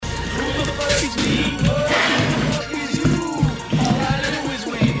is me. Who the fuck is you? All I do is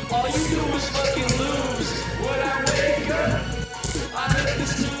win. All you do is fucking lose. When I wake up, I hit the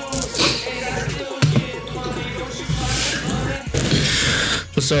snooze. And I still get money. Don't you find it funny?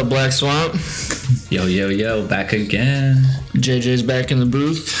 What's up, Black Swamp? Yo, back again. JJ's back in the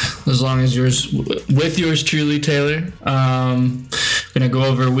booth, as long as with yours truly, Taylor. Gonna go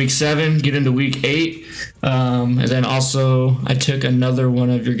over week 7, get into week 8, and then also I took another one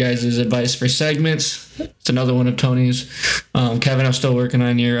of your guys' advice for segments. It's another one of Tony's. Kevin, I'm still working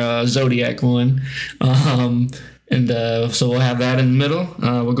on your Zodiac one. So we'll have that in the middle.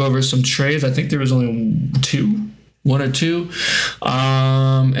 We'll go over some trades. I think there was only one or two.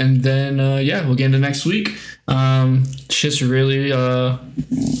 And then, we'll get into next week. Shit's really, we're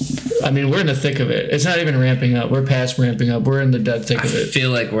in the thick of it. It's not even ramping up. We're past ramping up. We're in the dead thick of it. I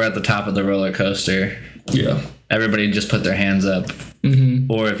feel like we're at the top of the roller coaster. Yeah. Everybody just put their hands up.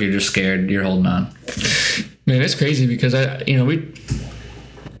 Mm-hmm. Or if you're just scared, you're holding on. Man, it's crazy because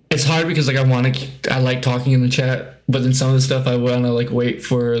it's hard because I like talking in the chat, but then some of the stuff I want to wait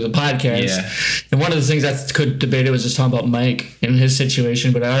for the podcast. Yeah. And one of the things I could debate was just talking about Mike and his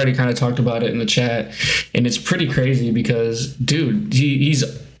situation, but I already kind of talked about it in the chat, and it's pretty crazy because, dude, he's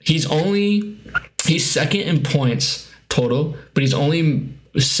second in points total, but he's only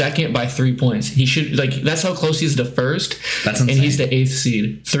second by 3 points. He should that's how close he's to first. That's insane. And he's the 8th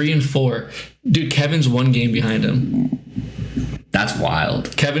seed, 3 and 4. Dude, Kevin's 1 game behind him. That's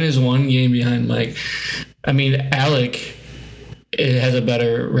wild. Kevin is 1 game behind Mike. I mean, Alec has a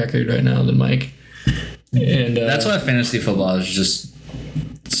better record right now than Mike. And that's why fantasy football is just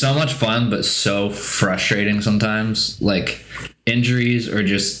so much fun, but so frustrating sometimes. Like, injuries or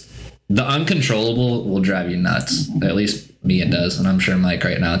just the uncontrollable will drive you nuts. At least me, it does. And I'm sure Mike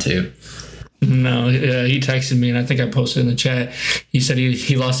right now, too. No, he texted me, and I think I posted in the chat. He said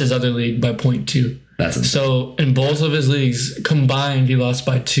he lost his other league by 0.2. That's insane. So in both of his leagues combined, he lost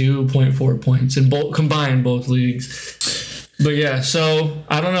by 2.4 points in both leagues. But yeah, so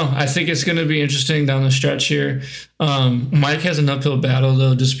I don't know. I think it's going to be interesting down the stretch here. Mike has an uphill battle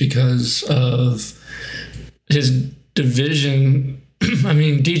though, just because of his division. I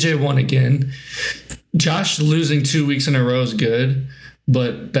mean, DJ won again. Josh losing 2 weeks in a row is good,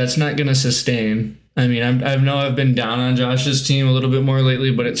 but that's not going to sustain. I mean, I know I've been down on Josh's team a little bit more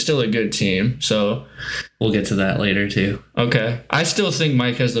lately, but it's still a good team. So we'll get to that later too. Okay. I still think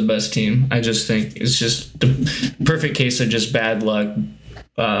Mike has the best team. I just think it's just the perfect case of just bad luck,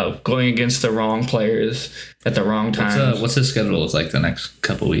 going against the wrong players at the wrong time. What's his schedule look like the next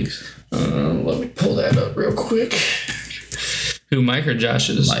couple weeks? Let me pull that up real quick. Who, Mike or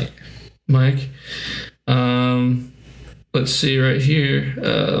Josh's? Mike. Let's see right here.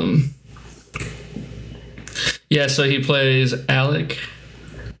 Yeah, so he plays Alec,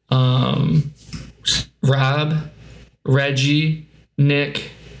 Rob, Reggie,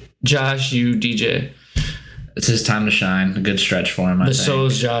 Nick, Josh, you, DJ. It's his time to shine. A good stretch for him, I think. So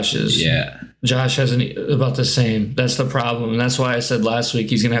is Josh's. Yeah. Josh has about the same. That's the problem. And that's why I said last week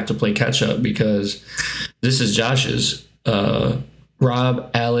he's going to have to play catch-up because this is Josh's.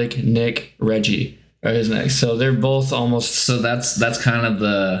 Rob, Alec, Nick, Reggie are his next. So they're both almost... So that's kind of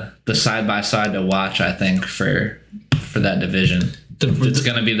the side-by-side to watch, I think, for that division. It's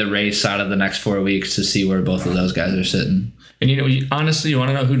going to be the race out of the next 4 weeks to see where both of those guys are sitting. And honestly, you want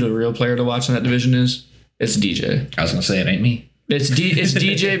to know who the real player to watch in that division is? It's DJ. I was going to say, it ain't me. It's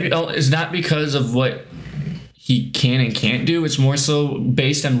DJ. It's not because of what he can and can't do. It's more so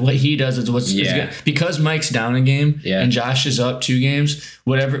based on what he does. It's what's good. Because Mike's down a game and Josh is up 2 games.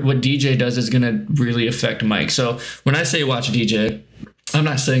 What DJ does is going to really affect Mike. So when I say watch DJ, I'm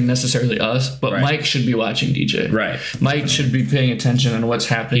not saying necessarily us, but right. Mike should be watching DJ. Right. Mike should be paying attention on what's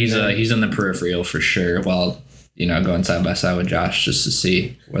happening. He's in the peripheral for sure. While going side by side with Josh just to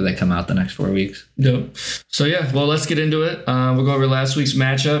see where they come out the next 4 weeks. Yep. So yeah, well, let's get into it. We'll go over last week's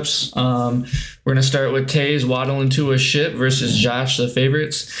matchups. We're gonna start with Taze waddling to a ship versus Josh, the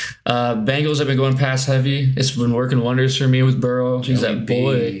favorites. Bengals have been going pass heavy. It's been working wonders for me with Burrow. He's that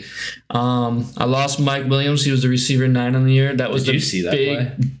boy. I lost Mike Williams. He was the receiver 9 on the year. That was Did you see that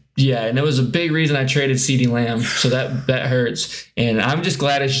play? Yeah, and it was a big reason I traded CeeDee Lamb, so that hurts. And I'm just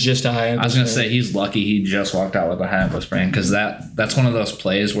glad it's just a high ankle sprain. I was going to say, he's lucky he just walked out with a high ankle sprain because that's one of those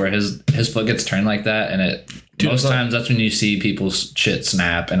plays where his foot gets turned like that, and most times that's when you see people's shit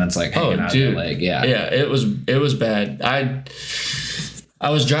snap, and it's like hanging out of their leg. Yeah, it was bad. I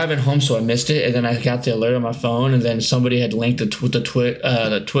was driving home, so I missed it, and then I got the alert on my phone, and then somebody had linked the tweet,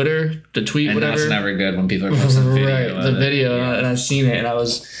 and whatever. That's never good when people are posting video. Right, the video, and I seen it, and I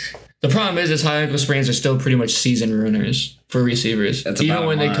was The problem is high ankle sprains are still pretty much season ruiners for receivers. That's even about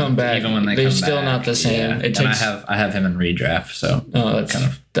when a they month, come back, even when they they're come still back. not the same. Yeah. It And takes. I have him in redraft, so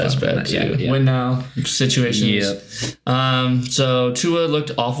That's bad too. Yeah. Win now situations. Yep. So Tua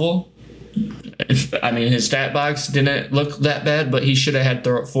looked awful. I mean, his stat box didn't look that bad, but he should have had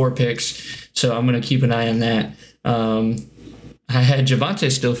 4 picks. So I'm gonna keep an eye on that. I had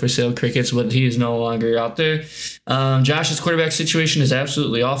Javonte still for sale, crickets, but he is no longer out there. Josh's quarterback situation is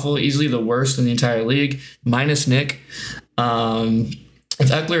absolutely awful, easily the worst in the entire league, minus Nick. If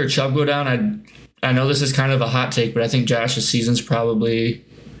Eckler or Chubb go down, I know this is kind of a hot take, but I think Josh's season's probably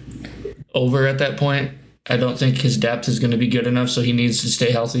over at that point. I don't think his depth is going to be good enough, so he needs to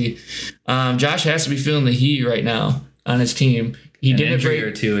stay healthy. Josh has to be feeling the heat right now on his team. He didn't injury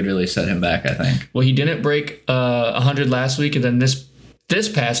break or two would really set him back, I think. Well, he didn't break 100 last week, and then this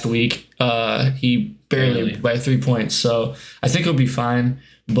past week he barely by 3 points. So I think he'll be fine,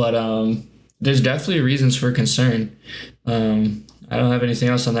 but there's definitely reasons for concern. I don't have anything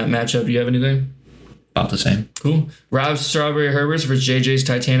else on that matchup. Do you have anything? About the same. Cool. Rob's Strawberry Herberts versus JJ's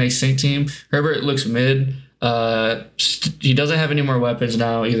Titanic Sink Team. Herbert looks mid. He doesn't have any more weapons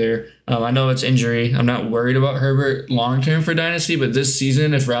now either. I know it's injury. I'm not worried about Herbert long term for Dynasty, but this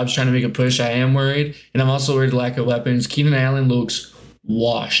season, if Rob's trying to make a push, I am worried. And I'm also worried lack of weapons. Keenan Allen looks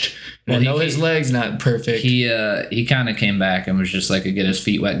washed. And I know his leg's not perfect. He kind of came back and was just like a get his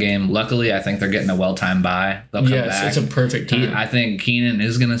feet wet game. Luckily, I think they're getting a well-timed bye. They'll come back. It's a perfect time. I think Keenan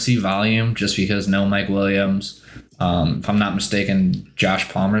is going to see volume just because no Mike Williams. If I'm not mistaken, Josh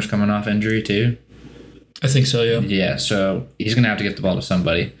Palmer's coming off injury too. I think so, yeah. Yeah, so he's going to have to get the ball to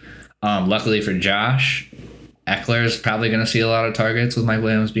somebody. Luckily for Josh, Eckler's probably going to see a lot of targets with Mike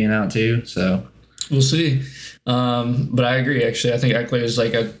Williams being out too. So we'll see. But I agree, actually. I think Eckler is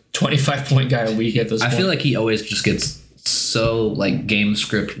like a 25-point guy a week at this point. I feel like he always just gets so like game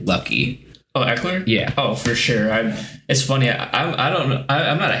script lucky. Oh, Eckler? Yeah. Oh, for sure. It's funny. I don't know.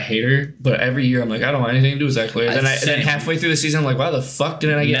 I'm not a hater, but every year I'm like, I don't want anything to do with Eckler. Then halfway through the season, I'm like, why the fuck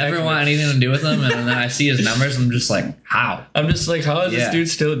didn't I get Never Eckler? want anything to do with him, and then I see his numbers, I'm just like, how? I'm just like, how is this dude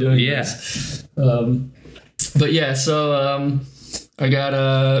still doing this? But yeah, so I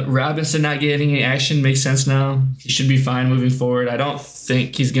got Robinson not getting any action. Makes sense now. He should be fine moving forward. I don't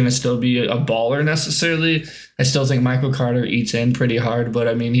think he's going to still be a baller necessarily. I still think Michael Carter eats in pretty hard, but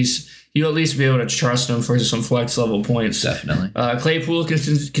I mean, you'll at least be able to trust him for some flex level points. Definitely. Claypool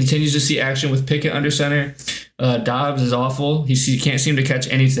continues to see action with Pickett under center. Dobbs is awful. He can't seem to catch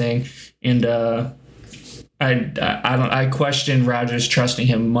anything, and I question Rodgers trusting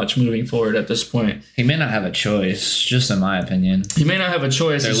him much moving forward at this point. He may not have a choice, just in my opinion. He may not have a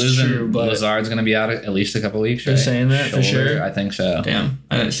choice. They're it's losing. true, but Lazard's going to be out at least a couple weeks. They're right? saying that for sure? I think so. Damn,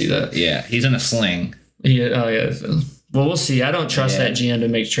 I didn't see that. Yeah, he's in a sling. Yeah. Oh yeah. Well, we'll see. I don't trust that GM to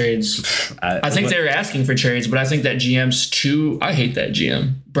make trades. I think they were asking for trades, but I think that GM's too. I hate that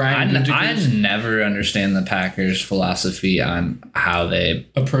GM. Brian. I never understand the Packers' philosophy on how they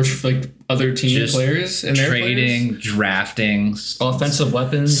approach like other team players and trading, players? drafting, offensive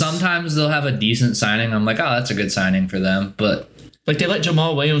weapons. Sometimes they'll have a decent signing. I'm like, oh, that's a good signing for them, but. Like, they let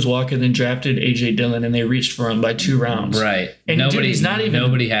Jamal Williams walk and then drafted A.J. Dillon, and they reached for him by 2 rounds. Right. And nobody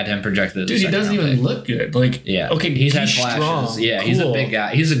had him projected as dude, he doesn't even look good. Like, yeah. Okay, he's had strong. flashes. Yeah, cool. he's a big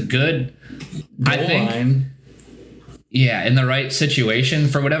guy. He's a good goal line. Yeah, in the right situation,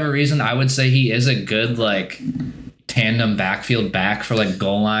 for whatever reason, I would say he is a good, like, tandem backfield back for, like,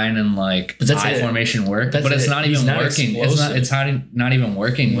 goal line and, like, high formation work. But it's not even working. It's not even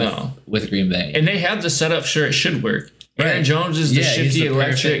working with Green Bay. And they have the setup sure it should work. Aaron Jones is the shifty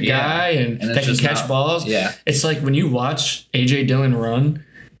electric guy and that can catch balls. Yeah. It's like when you watch A.J. Dillon run,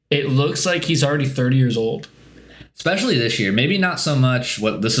 it looks like he's already 30 years old. Especially this year. Maybe not so much.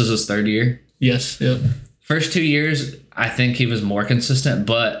 This is his 3rd year? Yes. Yep. First 2 years, I think he was more consistent,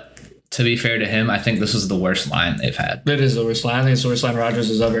 but to be fair to him, I think this is the worst line they've had. It is the worst line. I think it's the worst line Rodgers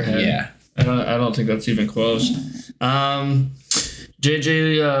has ever had. Yeah. I don't think that's even close.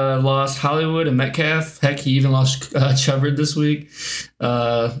 JJ lost Hollywood and Metcalf. Heck, he even lost Chubbard this week,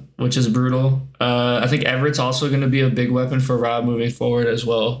 which is brutal. I think Everett's also going to be a big weapon for Rob moving forward as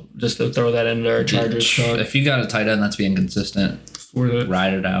well. Just to throw that into our Chargers talk. If you got a tight end that's being consistent,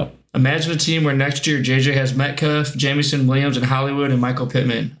 ride it out. Imagine a team where next year JJ has Metcalf, Jamison Williams, and Hollywood, and Michael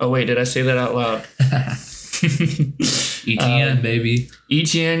Pittman. Oh, wait, did I say that out loud? ETN, baby.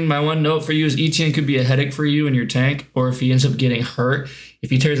 ETN, my one note for you is ETN could be a headache for you in your tank, or if he ends up getting hurt. If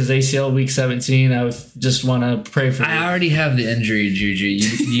he tears his ACL week 17, I would just want to pray for you. I already have the injury, Juju.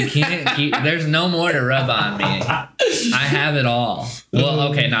 You can't keep... There's no more to rub on me. I have it all.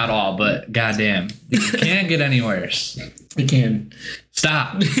 Well, okay, not all, but goddamn. You can't get any worse. It can.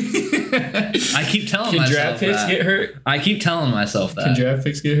 Stop. I keep telling Can myself draft picks that. get hurt? I keep telling myself that. Can draft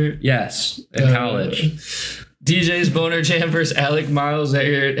picks get hurt? Yes, in college. DJ's Boner Jam versus Alec Miles at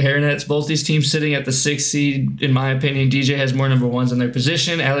Hairnets. Both these teams sitting at the 6th seed. In my opinion, DJ has more number ones in their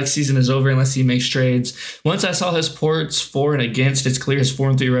position. Alec's season is over unless he makes trades. Once I saw his ports for and against, it's clear his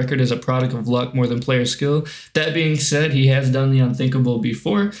 4-3 record is a product of luck more than player skill. That being said, he has done the unthinkable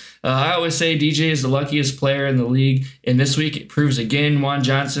before. I always say DJ is the luckiest player in the league, and this week it proves again. Juan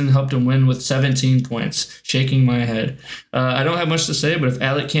Johnson helped him win with 17 points. Shaking my head. I don't have much to say, but if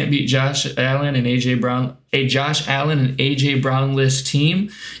Alec can't beat Josh Allen and AJ Brown list team,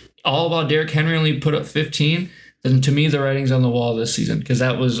 all about Derrick Henry only put up 15, then to me the writing's on the wall this season, because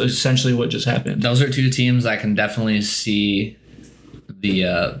that was essentially what just happened. Those are two teams I can definitely see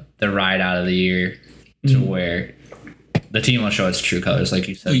the ride out of the year to where the team will show its true colors, like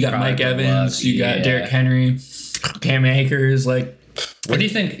you said. You got Mike Evans, you got Derrick Henry, Cam Akers. Like, what do you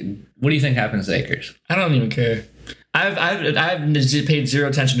think happens to Akers? I don't even care. I've paid zero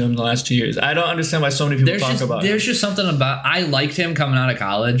attention to him the last 2 years. I don't understand why so many people talk about him. There's just something about, I liked him coming out of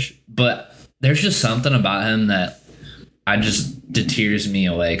college, but there's just something about him that deters me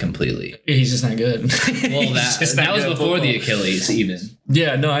away completely. He's just not good. Well, that was before the Achilles even.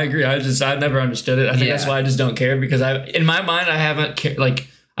 Yeah, no, I agree. I've never understood it. I think that's why I just don't care, because in my mind I haven't cared. Like,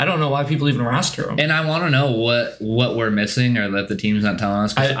 I don't know why people even roster him. And I want to know what we're missing or that the team's not telling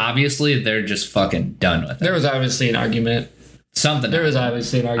us. Because obviously they're just fucking done with it. There was obviously an argument. There was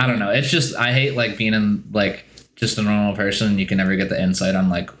obviously an argument. I don't know. It's just, I hate like being in like just a normal person. You can never get the insight on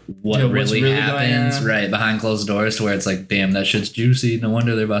like what really happens right behind closed doors, to where it's like, damn, that shit's juicy. No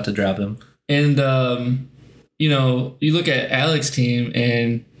wonder they're about to drop him. And you look at Alec's team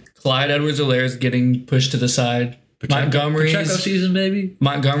and Clyde Edwards-Helaire is getting pushed to the side. Pacheco season, baby.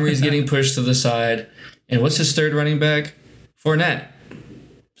 Montgomery's getting pushed to the side. And what's his third running back? Fournette.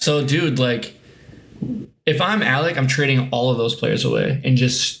 So, dude, like, if I'm Alec, I'm trading all of those players away and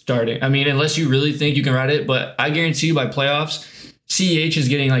just starting. I mean, unless you really think you can ride it, but I guarantee you by playoffs, CEH is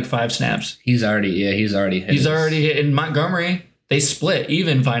getting like 5 snaps. He's already hit. And Montgomery, they split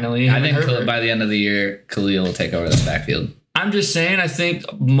even finally. I think by the end of the year, Khalil will take over the backfield. I'm just saying, I think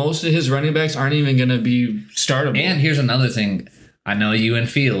most of his running backs aren't even going to be startable. And here's another thing. I know you in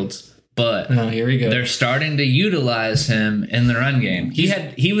Fields, but here we go. They're starting to utilize him in the run game.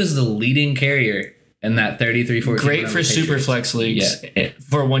 He was the leading carrier in that 33-14. Great for super flex leagues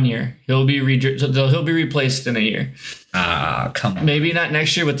for 1 year. He'll be replaced in a year. Come on. Maybe not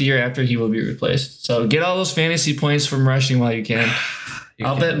next year, but the year after he will be replaced. So get all those fantasy points from rushing while you can.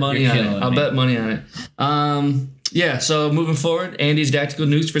 I'll bet money on it. Yeah, so moving forward, Andy's tactical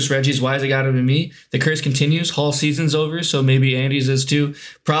nukes versus Reggie's. Why has it got to be me? The curse continues. Hall season's over, so maybe Andy's is too.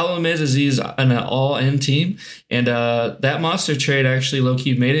 Problem is he's an all-in team, and that monster trade actually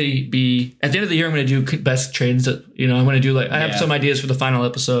low-key made it be. At the end of the year, I'm going to do best trades. I'm going to do I have some ideas for the final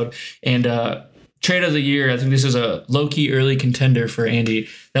episode, and trade of the year. I think this is a low-key early contender for Andy.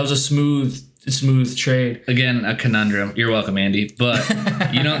 That was a smooth trade. Again, a conundrum. You're welcome, Andy. But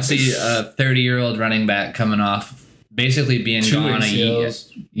you don't see a 30-year-old running back coming off basically being gone a year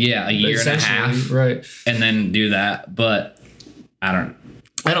and a half, right? And then do that. But I don't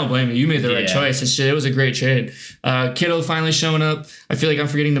blame you. You made the right choice. It was a great trade. Kittle finally showing up. I feel like I'm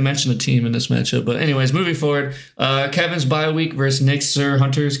forgetting to mention the team in this matchup. But anyways, moving forward, Kevin's bye week versus Nick's Sir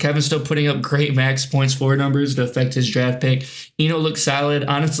Hunters. Kevin's still putting up great max points for numbers to affect his draft pick. Eno looks solid.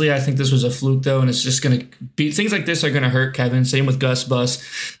 Honestly, I think this was a fluke, though, and it's just going to be... Things like this are going to hurt Kevin. Same with Gus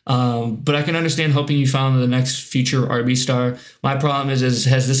Bus. But I can understand hoping you found the next future RB star. My problem is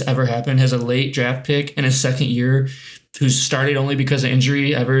has this ever happened? Has a late draft pick in his second year, who's started only because of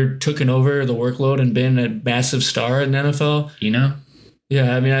injury, ever taken over the workload and been a massive star in the NFL?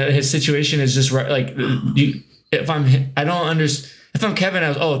 Yeah, I mean, his situation is just right. Like, if I'm Kevin, I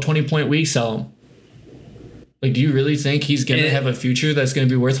was 20-point week, sell him. Like, do you really think he's gonna have a future that's gonna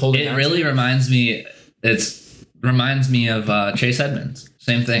be worth holding? It really reminds me of Chase Edmonds.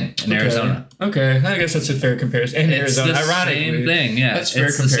 Same thing in Arizona. Okay, I guess that's a fair comparison. In Arizona, ironically, same thing. Yeah, that's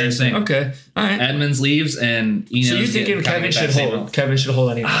fair comparison. Okay, all right. Edmonds leaves, and so you thinking Kevin should hold? Kevin should hold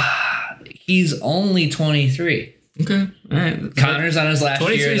anyone. He's only 23. Okay, all right. Connor's on his last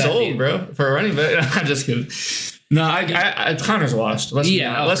 23 year. 23's old, bro, for a running back. I'm just kidding. No, Connor's washed. Let's be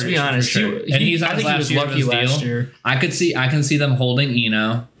honest. Sure. He's on his last year. Lucky last year. I can see them holding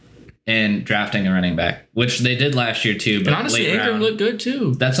Eno and drafting a running back, which they did last year too. But and honestly, Ingram looked good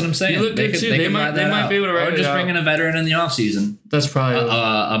too. That's what I'm saying. He looked good too. They might be able to ride it out. Or just bring in a veteran in the offseason. That's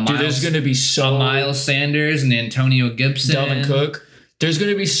probably there's going to be a Miles Sanders and Antonio Gibson, Delvin Cook. There's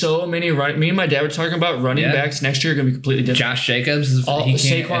going to be so many me and my dad were talking about running backs next year are going to be completely different. Josh Jacobs,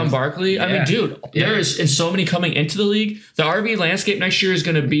 Saquon Barkley. I mean, dude, there is and so many coming into the league. The RB landscape next year is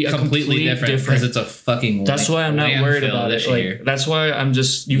going to be a completely different because it's a fucking. That's why I'm not worried about it. Like, that's why I'm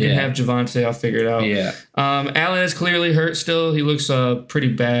just. You can have Javonte. I'll figure it out. Yeah. Allen is clearly hurt still. He looks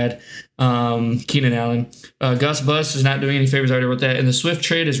pretty bad. Keenan Allen. Gus Bus is not doing any favors. I already wrote that. And the Swift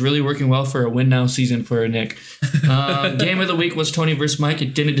trade is really working well for a win now season for Nick. Game of the week was Tony versus Mike.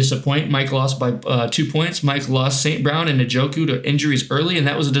 It didn't disappoint. Mike lost by 2 points. Mike lost St. Brown and Njoku to injuries early, and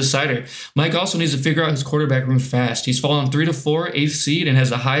that was a decider. Mike also needs to figure out his quarterback room fast. He's fallen 3-4, 8th seed, and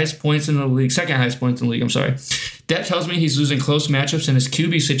has the highest points in the league, second highest points in the league. I'm sorry. That tells me he's losing close matchups, and his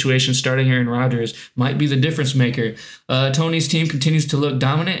QB situation starting Aaron Rodgers might be the difference maker. Tony's team continues to look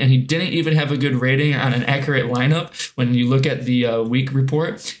dominant, and he didn't even have a good rating on an accurate lineup. When you look at the week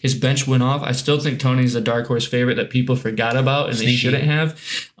report, his bench went off. I still think Tony's a dark horse favorite that people forgot about, and they shouldn't have.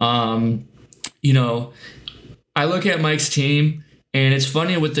 I look at Mike's team, and it's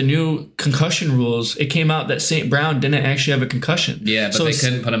funny with the new concussion rules, it came out that St. Brown didn't actually have a concussion. Yeah, but they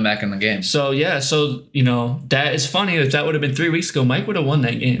couldn't put him back in the game. So, that is funny. If that would have been 3 weeks ago, Mike would have won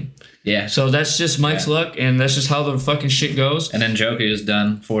that game. Yeah. So that's just Mike's luck, and that's just how the fucking shit goes. And then Njoku is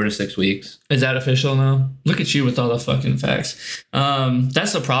done 4 to 6 weeks. Is that official now? Look at you with all the fucking facts.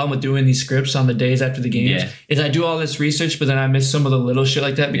 That's the problem with doing these scripts on the days after the games. Is I do all this research, but then I miss some of the little shit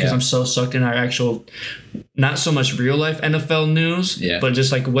like that because I'm so sucked in our actual, not so much real life NFL news, but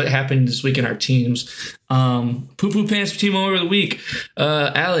just like what happened this week in our teams. Poo Poo Pants team over the week.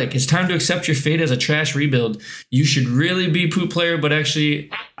 Alec, it's time to accept your fate as a trash rebuild. You should really be Poop player, but actually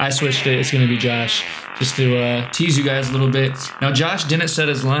I switched it. It's going to be Josh. Just to tease you guys a little bit. Now, Josh didn't set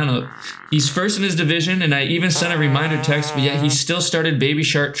his lineup. He's first in his division, and I even sent a reminder text, but yet he still started Baby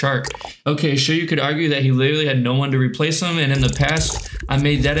Shark Chark. Okay, sure, you could argue that he literally had no one to replace him, and in the past, I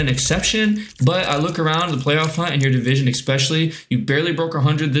made that an exception, but I look around the playoff hunt in your division especially. You barely broke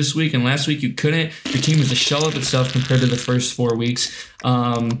 100 this week, and last week you couldn't. Your team is a shell of itself compared to the first 4 weeks.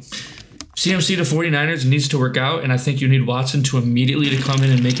 CMC to 49ers needs to work out, and I think you need Watson to immediately to come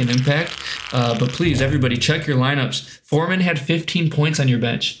in and make an impact. But please, everybody, check your lineups. Foreman had 15 points on your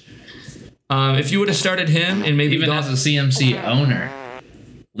bench. If you would have started him and maybe... Even as a CMC owner,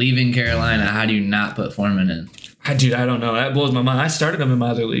 leaving Carolina, how do you not put Foreman in? Dude, I don't know. That blows my mind. I started him in my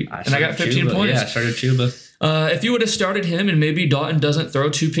other league, and I got 15 points. Yeah, I started Chuba. If you would have started him and maybe Dalton doesn't throw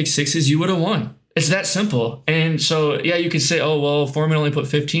 2 pick sixes, you would have won. It's that simple. And so, you could say, oh, well, Foreman only put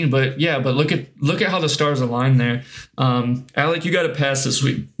 15, but look at how the stars align there. Alec, you got to pass this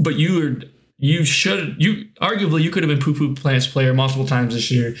week, but arguably you could have been Poo Poo Plants player multiple times this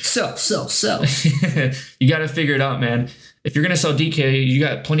year. So. You got to figure it out, man. If you're going to sell DK, you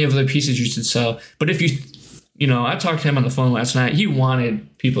got plenty of other pieces you should sell. But if I talked to him on the phone last night. He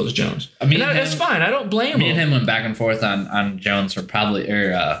wanted Peoples-Jones. That's fine. I don't blame him. Me and him went back and forth on Jones for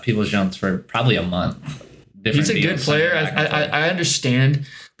Peoples-Jones for probably a month. He's a good player. I understand,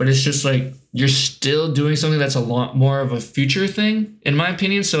 but it's just like you're still doing something that's a lot more of a future thing, in my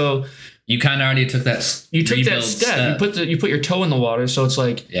opinion. So you kind of already took that. You took that step. You put your toe in the water. So it's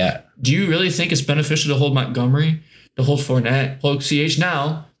like, do you really think it's beneficial to hold Montgomery, to hold Fournette, hold CH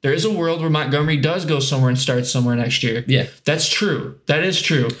now? There is a world where Montgomery does go somewhere and start somewhere next year. Yeah. That's true. That is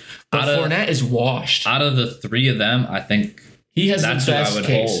true. But Fournette is washed. Out of the 3 of them, I think he has the best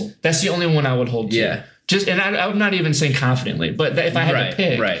case. Hold. That's the only one I would hold to. Yeah. I'm not even saying confidently, but if I had to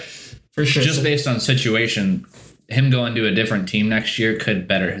pick. Right. For sure. Just based on situation, him going to a different team next year could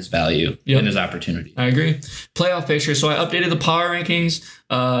better his value and his opportunity. I agree. Playoff picture. So I updated the power rankings.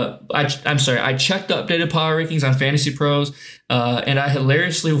 I checked the updated power rankings on Fantasy Pros, and I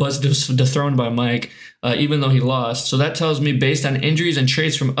hilariously was dethroned by Mike, even though he lost. So that tells me, based on injuries and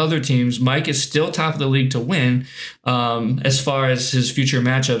trades from other teams, Mike is still top of the league to win. As far as his future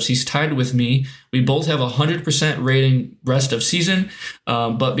matchups, he's tied with me. We both have 100% rating rest of season,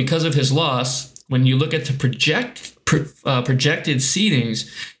 but because of his loss, when you look at the projected seedings,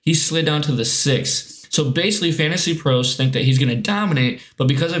 he slid down to the 6th. So basically, Fantasy Pros think that he's going to dominate, but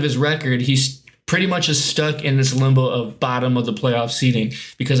because of his record, he's pretty much is stuck in this limbo of bottom of the playoff seeding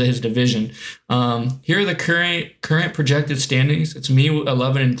because of his division. Here are the current projected standings. It's me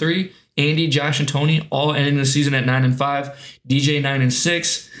 11-3, Andy, Josh, and Tony all ending the season at 9-5, DJ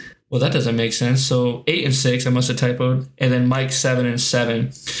 9-6. Well, that doesn't make sense. So 8-6, I must have typoed, and then Mike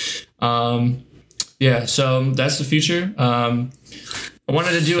 7-7. So that's the future. I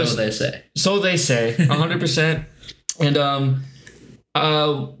wanted to do they say. So they say, 100%. And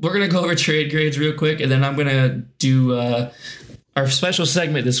we're going to go over trade grades real quick, and then I'm going to do our special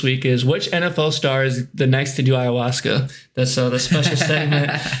segment this week is which NFL star is the next to do ayahuasca. That's the special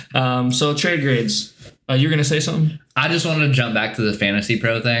segment. So trade grades. You're going to say something? I just wanted to jump back to the Fantasy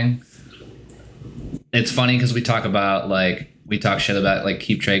Pro thing. It's funny because we talk shit about like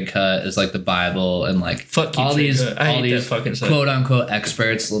keep trade cut is like the Bible and like Fuck all these fucking quote unquote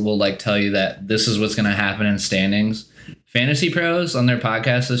experts will like tell you that this is what's going to happen in standings. Fantasy pros on their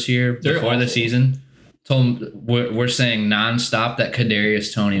podcast this year before the season told them we're saying nonstop that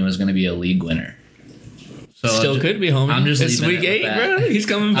Kadarius Toney was going to be a league winner. So Still could be, homie. I'm just it's leaving week it with 8, that. bro. He's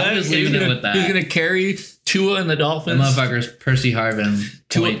coming back. I'm just leaving it with that. He's gonna carry Tua and the The Dolphins. motherfucker's Percy Harvin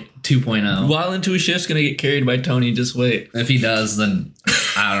 2.0. While into a shift's gonna get carried by Tony. Just wait. If he does, then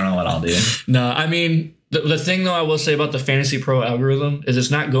I don't know what I'll do. No, I mean the thing though I will say about the Fantasy Pro algorithm is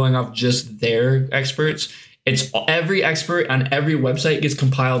it's not going off just their experts. It's every expert on every website gets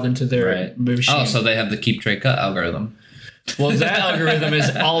compiled into their machine. Oh, so they have the keep trade cut algorithm. Well, that algorithm is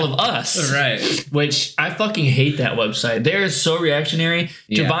all of us. Right. Which I fucking hate that website. They're so reactionary.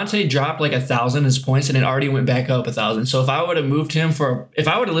 Yeah. Javonte dropped like 1,000 his points and it already went back up 1,000. So if I would have moved him if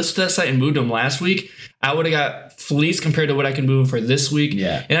I would have listed that site and moved him last week, I would have got fleeced compared to what I can move him for this week.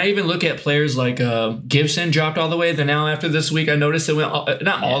 Yeah. And I even look at players like Gibson dropped all the way. Then now after this week, I noticed it went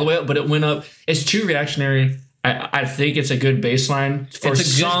not all the way up, but it went up. It's too reactionary. I think it's a good baseline for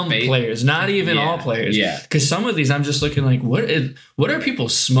some players, not even all players. Yeah. Because some of these I'm just looking like, what are people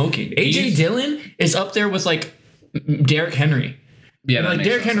smoking? AJ Dillon is up there with like Derrick Henry. Yeah, like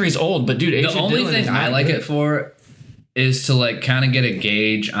Derrick Henry's old, but dude, AJ the only Dillon thing I like it for is to like kind of get a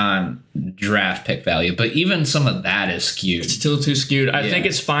gauge on draft pick value, but even some of that is skewed. It's still too skewed. I think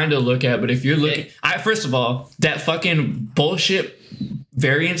it's fine to look at, but if you're looking, first of all, that fucking bullshit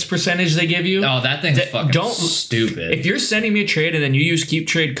variance percentage they give you. Oh, that thing's fucking stupid. If you're sending me a trade and then you use keep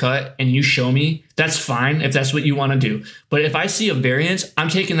trade cut and you show me, that's fine if that's what you want to do. But if I see a variance, I'm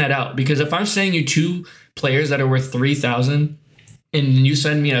taking that out because if I'm sending you 2 players that are worth 3,000 and you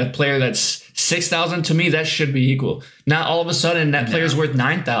send me a player that's 6,000, to me that should be equal. Not all of a sudden that player's worth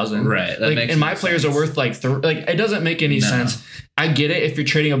 9,000. Right. Like, and my players are worth like it doesn't make any sense. I get it if you're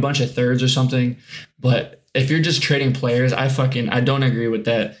trading a bunch of thirds or something, but if you're just trading players, I don't agree with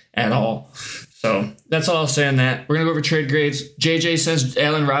that at all. So that's all I'll say on that. We're gonna go over trade grades. JJ sends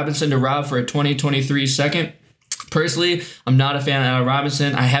Allen Robinson to Rob for a 2023 second. Personally, I'm not a fan of Allen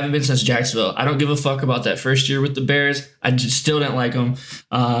Robinson. I haven't been since Jacksonville. I don't give a fuck about that first year with the Bears. I just still didn't like him.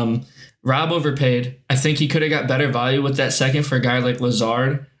 Rob overpaid. I think he could have got better value with that second for a guy like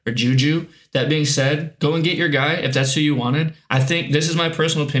Lazard or Juju. That being said, go and get your guy if that's who you wanted. I think this is my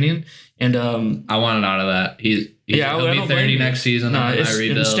personal opinion. And I wanted out of that. He'll be 30 next season. I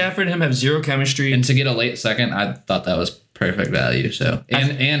rebuild. Stafford and him have zero chemistry. And to get a late second, I thought that was perfect value. So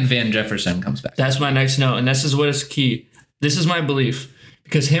and Van Jefferson comes back. That's my next note, and this is what is key. This is my belief.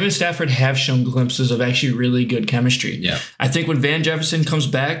 Because him and Stafford have shown glimpses of actually really good chemistry. Yeah. I think when Van Jefferson comes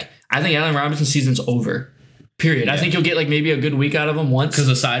back, I think Allen Robinson's season's over. Period. Yeah. I think you'll get like maybe a good week out of him once. Because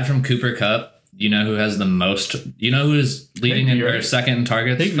aside from Cooper Kupp, you know who has the most? You know who is leading or second in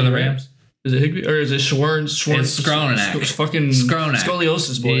targets for the Rams? Is it Higbee or is it Schwartz? It's Skronak. Fucking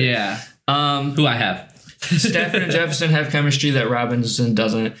scoliosis boy. Yeah. Who I have. Stafford and Jefferson have chemistry that Robinson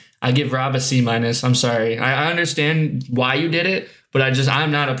doesn't. I give Rob a C-. I'm sorry. I understand why you did it, but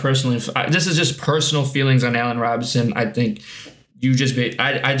I'm not a personally. This is just personal feelings on Allen Robinson. I think you just.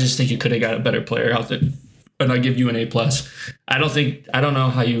 I just think you could have got a better player out there, and I give you an A+. I don't know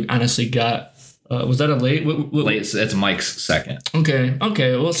how you honestly got. Was that a late? Late. It's Mike's second. Okay.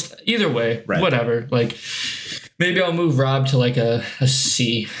 Well, either way, whatever. Like, maybe I'll move Rob to like a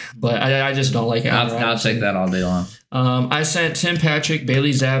C, but I just don't like it. I'll take that all day long. I sent Tim Patrick,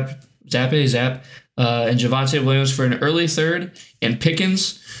 Bailey Zappe, and Javonte Williams for an early third, and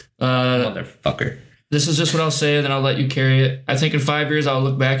Pickens. Motherfucker. This is just what I'll say, and then I'll let you carry it. I think in 5 years, I'll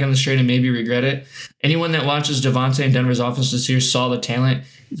look back on this trade and maybe regret it. Anyone that watches Javonte and Denver's offense this year saw the talent.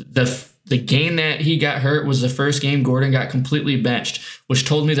 The game that he got hurt was the first game Gordon got completely benched, which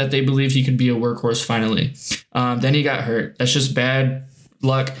told me that they believed he could be a workhorse finally. Then he got hurt. That's just bad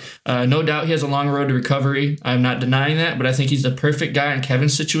luck. No doubt he has a long road to recovery. I'm not denying that, but I think he's the perfect guy in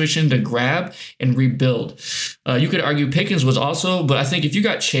Kevin's situation to grab and rebuild. You could argue Pickens was also, but I think if you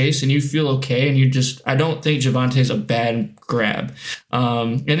got Chase and you feel okay and I don't think Javonte's a bad grab.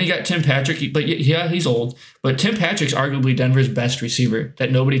 And you got Tim Patrick, but yeah, he's old, but Tim Patrick's arguably Denver's best receiver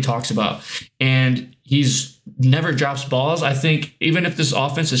that nobody talks about. And he's never drops balls. I think even if this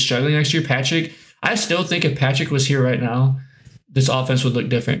offense is struggling next year, I still think if Patrick was here right now, this offense would look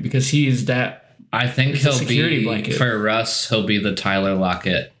different because he is that I think It's a he'll security be blanket. for Russ. He'll be the Tyler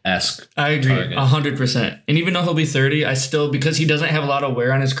Lockett-esque. I agree, target. 100%. And even though he'll be 30, I still, because he doesn't have a lot of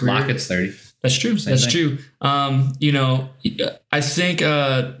wear on his career. Lockett's 30. That's true. That's true. You know, I think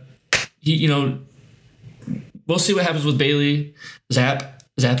he, you know, we'll see what happens with Bailey. Zappe.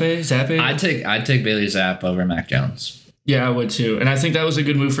 I'd take Bailey Zapp over Mac Jones. Yeah, I would too. And I think that was a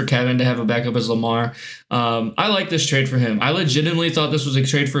good move for Kevin to have a backup as Lamar. I like this trade for him. I legitimately thought this was a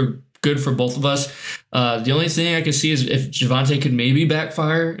trade for good for both of us. The only thing I could see is if Javonte could maybe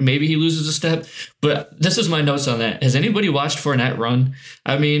backfire, maybe he loses a step. But this is my notes on that. Has anybody watched Fournette run?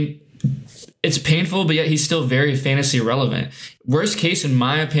 I mean, it's painful, but yet he's still very fantasy relevant. Worst case, in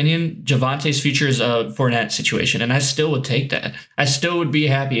my opinion, Javante's future is a Fournette situation, and I still would take that. I still would be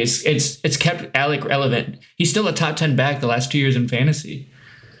happy. It's kept Alec relevant. He's still a top 10 back the last 2 years in fantasy.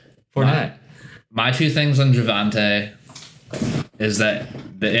 Fournette. My two things on Javonte is that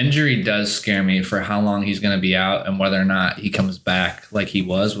the injury does scare me for how long he's going to be out and whether or not he comes back like he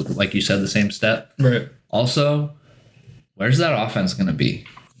was with, like you said, the same step. Right. Also, where's that offense going to be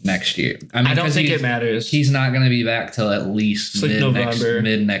next year? I don't think it matters. He's not going to be back till at least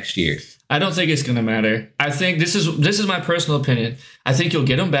mid next year. I don't think it's going to matter. I think this is my personal opinion. I think you'll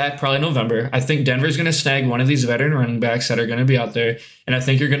get him back probably November. I think Denver's going to snag one of these veteran running backs that are going to be out there, and I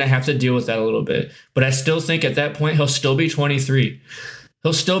think you're going to have to deal with that a little bit. But I still think at that point he'll still be 23.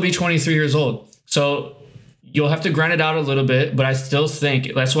 He'll still be 23 years old. So you'll have to grind it out a little bit, but I still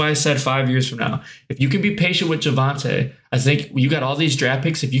think that's why I said 5 years from now. If you can be patient with Javonte, I think you got all these draft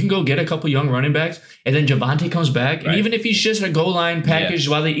picks. If you can go get a couple young running backs, and then Javonte comes back, and even if he's just a goal line package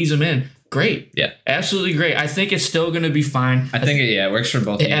while they ease him in, great. Yeah. Absolutely great. I think it's still going to be fine. I think it works for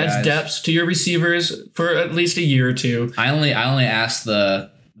both of you guys. It adds depth to your receivers for at least a year or two. I only asked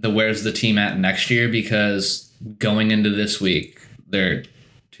the where's the team at next year because going into this week, they're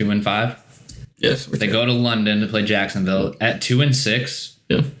 2-5. Yes. They go to London to play Jacksonville at 2-6.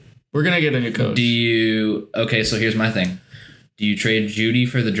 Yeah. We're going to get a new coach. Okay, so here's my thing. Do you trade Judy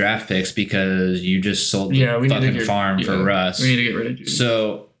for the draft picks because you just sold the fucking farm for Russ? We need to get rid of Judy.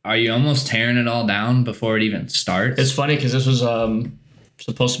 So are you almost tearing it all down before it even starts? It's funny because this was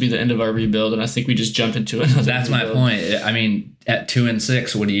supposed to be the end of our rebuild, and I think we just jumped into another That's rebuild. my point. I mean, at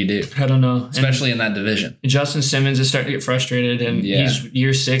 2-6, what do you do? I don't know. Especially in that division. Justin Simmons is starting to get frustrated, and he's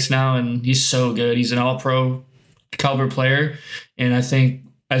year 6 now, and he's so good. He's an all-pro caliber player, and I think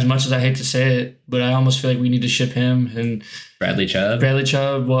as much as I hate to say it, but I almost feel like we need to ship him. And Bradley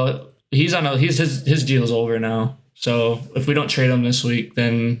Chubb, well, his deal's over now. So if we don't trade him this week,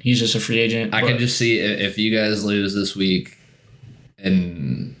 then he's just a free agent. I can just see if you guys lose this week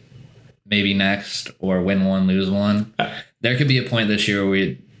and maybe next, or win one, lose one, there could be a point this year where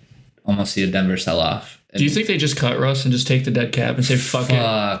we almost see a Denver sell-off. Do you think they just cut Russ and just take the dead cap and say fuck it?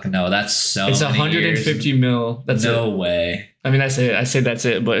 Fuck no, that's so. It's 150 mil. That's no way. I mean, I say that's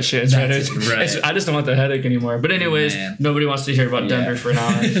it, but shit, right. I just don't want the headache anymore. But anyways, nobody wants to hear about Denver for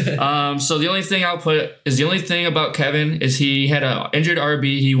now. So the only thing I'll put is the only thing about Kevin is he had an injured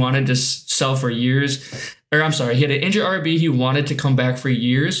RB he wanted to sell for years. Or I'm sorry, he had an injured RB he wanted to come back for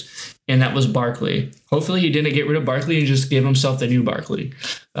years, and that was Barkley. Hopefully he didn't get rid of Barkley and just give himself the new Barkley.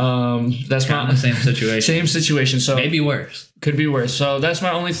 That's not the same situation. Same situation. So maybe worse. Could be worse. So that's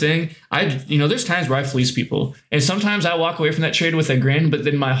my only thing. There's times where I fleece people, and sometimes I walk away from that trade with a grin, but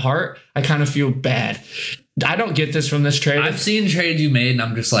then my heart, I kind of feel bad. I don't get this from this trade. I've seen trades you made, and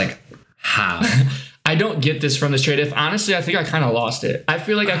I'm just like, how? I don't get this from this trade. If honestly, I think I kind of lost it. I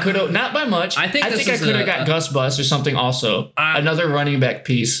feel like I could have, not by much. I think I could have got Gus Bus or something also. Another running back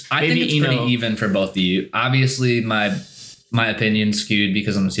piece. I think it's pretty even for both of you. Obviously, my opinion skewed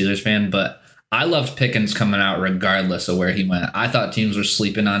because I'm a Steelers fan, but I loved Pickens coming out regardless of where he went. I thought teams were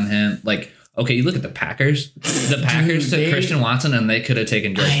sleeping on him. Like, okay, you look at the Packers. The Packers took Christian Watson, and they could have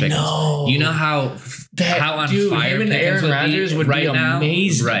taken George Pickens. You know how on fire him and Pickens Aaron Rodgers would be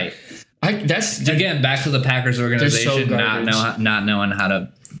amazing. Right. Again, back to the Packers organization not knowing how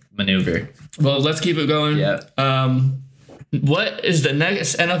to maneuver. Well, let's keep it going. Yeah. What is the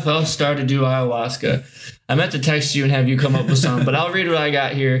next NFL star to do ayahuasca? I meant to text you and have you come up with some, but I'll read what I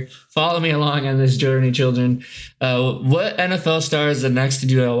got here. Follow me along on this journey, children. What NFL star is the next to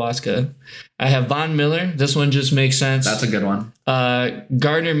do ayahuasca? I have Von Miller. This one just makes sense. That's a good one.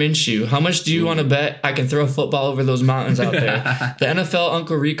 Gardner Minshew. How much do you want to bet I can throw a football over those mountains out there? The NFL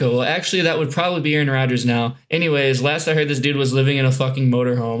Uncle Rico. Well, actually, that would probably be Aaron Rodgers now. Anyways, last I heard, this dude was living in a fucking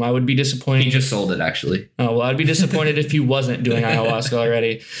motorhome. I would be disappointed. He just sold it, actually. Oh, well, I'd be disappointed if he wasn't doing ayahuasca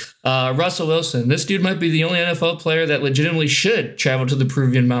already. Russell Wilson. This dude might be the only NFL player that legitimately should travel to the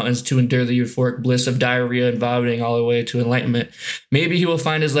Peruvian mountains to endure the euphoric bliss of diarrhea and vomiting all the way to enlightenment. Maybe he will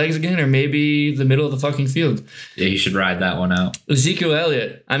find his legs again, or maybe the middle of the fucking field. Yeah, he should ride that one out. Ezekiel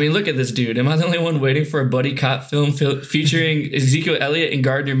Elliott. I mean, look at this dude. Am I the only one waiting for a buddy cop film featuring Ezekiel Elliott and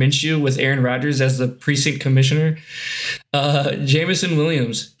Gardner Minshew with Aaron Rodgers as the precinct commissioner? Jameson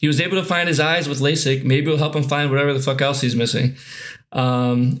Williams. He was able to find his eyes with LASIK. Maybe it'll help him find whatever the fuck else he's missing.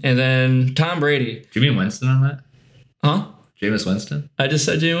 And then Tom Brady. Do you mean Winston on that? Huh? Jameis Winston? I just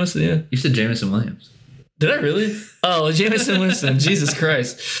said Jameson, yeah. You said Jameson Williams. Did I really? Oh, Jameson Winston. Jesus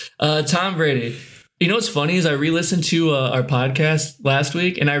Christ. Tom Brady. You know what's funny is I re-listened to our podcast last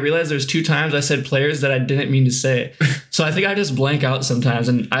week, and I realized there's 2 times I said players that I didn't mean to say. So I think I just blank out sometimes,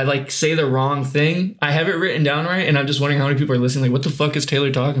 and I like say the wrong thing. I have it written down right, and I'm just wondering how many people are listening. Like, what the fuck is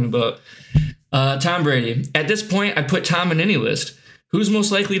Taylor talking about? Tom Brady. At this point, I put Tom in any list. Who's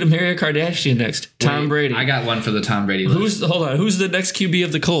most likely to marry a Kardashian next? Tom Brady. I got one for the Tom Brady list. Who's the next QB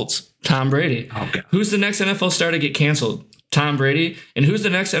of the Colts? Tom Brady. Oh, God. Who's the next NFL star to get canceled? Tom Brady. And who's the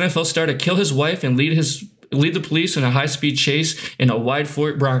next NFL star to kill his wife and lead the police in a high-speed chase in a wide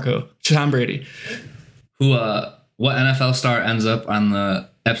fork Bronco? Tom Brady. What NFL star ends up on the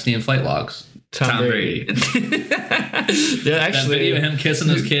Epstein flight logs? Tom Brady. Yeah, actually, that video of him kissing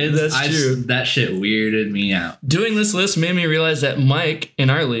his kids. That's true. That shit weirded me out. Doing this list made me realize that Mike in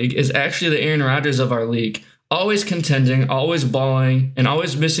our league is actually the Aaron Rodgers of our league. Always contending, always balling, and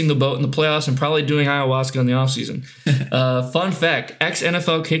always missing the boat in the playoffs and probably doing ayahuasca in the offseason. Fun fact,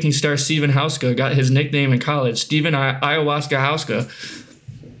 ex-NFL kicking star Steven Hauska got his nickname in college, Steven Ayahuasca Hauska.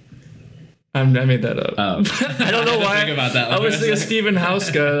 I made that up. Oh. I don't know why. Think about that I was thinking Steven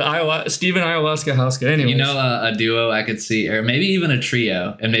Hauska, Steven Ayahuasca Hauska. Anyways. You know, a duo I could see, or maybe even a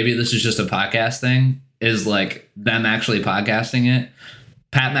trio, and maybe this is just a podcast thing, is like them actually podcasting it.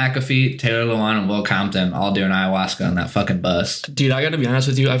 Pat McAfee, Taylor Lewan, and Will Compton all doing ayahuasca on that fucking bus. Dude, I got to be honest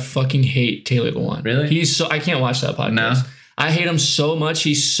with you. I fucking hate Taylor Lewan. Really? I can't watch that podcast. No? I hate him so much.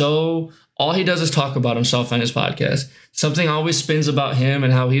 All he does is talk about himself on his podcast. Something always spins about him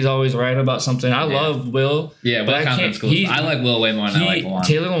and how he's always right about something. I love Will. Yeah, Will Compton's cool. I like Will way more than I like Lewan.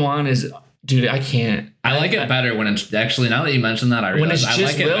 Taylor Lewan is, dude, I can't. I like it better when it's actually, now that you mentioned that, I realize when it's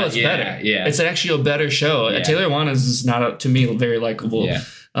just I like Will, it's better. Yeah. It's actually a better show. Yeah. Taylor Lewan is just not, to me, very likable. Yeah.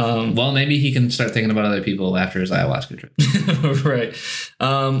 Well, maybe he can start thinking about other people after his ayahuasca trip. Right.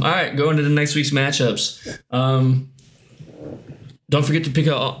 All right, going to the next week's matchups. Don't forget to pick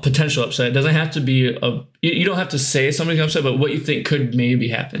a potential upset. It doesn't have to be you don't have to say somebody's upset, but what you think could maybe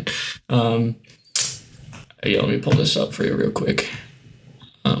happen. Let me pull this up for you real quick.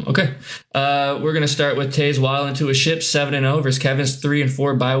 Okay. We're going to start with Tays Wild into a ship 7-0 versus Kevin's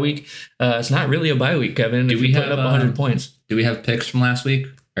 3-4 bye week. It's not really a bye week, Kevin. Do we have up 100 points? Do we have picks from last week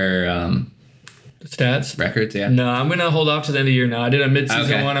or stats? Records, yeah. No, I'm going to hold off to the end of the year now. I did a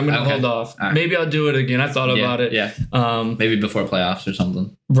mid-season one. I'm going to hold off. Right. Maybe I'll do it again. I thought about it. Yeah. Maybe before playoffs or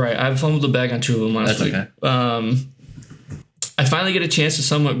something. Right. I fumbled the bag on 2 of them last week. Okay. I finally get a chance to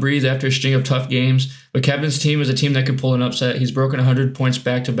somewhat breathe after a string of tough games, but Kevin's team is a team that could pull an upset. He's broken 100 points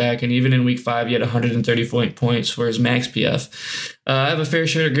back-to-back, and even in Week 5, he had 130 points for his max PF. I have a fair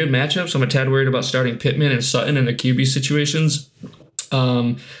share of good matchups. I'm a tad worried about starting Pittman and Sutton in the QB situations.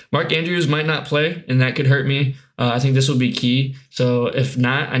 Mark Andrews might not play, and that could hurt me. I think this will be key. So if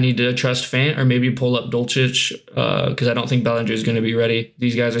not, I need to trust Fant or maybe pull up Dulcich because I don't think Bellinger is going to be ready.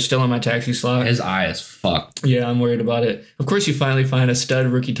 These guys are still on my taxi slot. His eye is fucked. Yeah, I'm worried about it. Of course, you finally find a stud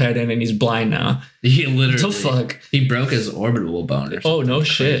rookie tight end, and he's blind now. He literally. The fuck? He broke his orbital bone or something. Oh, no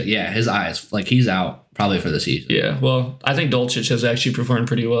shit. Yeah, his eye is like he's out probably for the season. Yeah, well, I think Dulcich has actually performed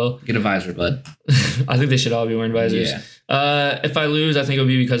pretty well. Get a visor, bud. I think they should all be wearing visors. Yeah. If I lose, I think it'll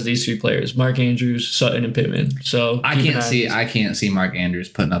be because of these 3 players: Mark Andrews, Sutton, and Pittman. So I can't see Mark Andrews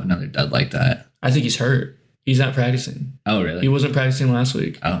putting up another dud like that. I think he's hurt. He's not practicing. Oh, really? He wasn't practicing last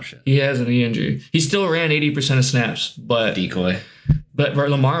week. Oh, shit. He has a knee injury. He still ran 80% of snaps, but decoy. But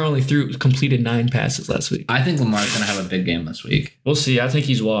Lamar only completed 9 passes last week. I think Lamar's gonna have a big game this week. We'll see. I think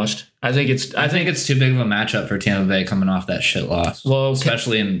he's washed. I think it's too big of a matchup for Tampa Bay coming off that shit loss. Well,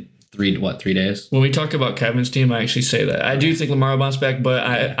 especially in 3 days. When we talk about Kevin's team, I actually say that. I do think Lamar will bounce back, but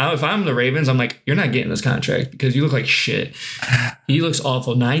if I'm the Ravens, I'm like, you're not getting this contract because you look like shit. He looks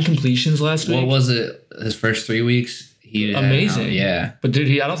awful. 9 completions last week. What was it? His first 3 weeks? He amazing. Yeah. But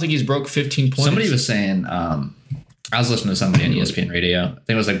dude, I don't think he's broke 15 points. Somebody was saying, I was listening to somebody on ESPN radio. I think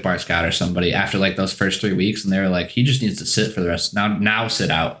it was like Bart Scott or somebody after like those first 3 weeks, and they were like, he just needs to sit for the rest. Now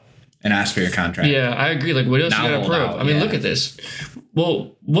sit out and ask for your contract. Yeah, I agree. Like, what else you got to prove? I mean, look at this.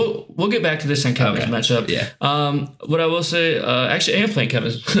 we'll get back to this in Kevin's matchup. Yeah. What I will say, actually, I am playing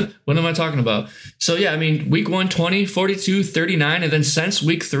Kevin's. What am I talking about? So, yeah, I mean, week 1, 20, 42, 39. And then since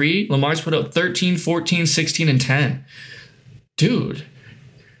week 3, Lamar's put up 13, 14, 16, and 10. Dude,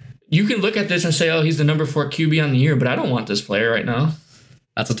 you can look at this and say, oh, he's the number 4 QB on the year, but I don't want this player right now.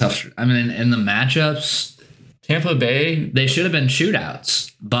 That's a tough. I mean, in the matchups, Tampa Bay, they should have been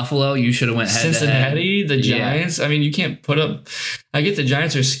shootouts. Buffalo, you should have went head Cincinnati, to head. the Giants. Yeah. I mean, you can't put up. I get the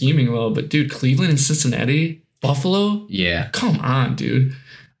Giants are scheming well, but dude, Cleveland and Cincinnati, Buffalo. Yeah, come on, dude.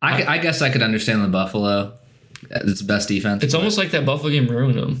 I guess I could understand the Buffalo. It's the best defense. It's almost like that Buffalo game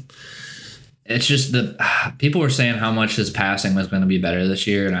ruined them. It's just people were saying how much his passing was going to be better this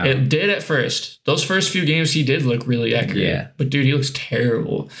year. And it did at first. Those first few games, he did look really accurate. Yeah. But, dude, he looks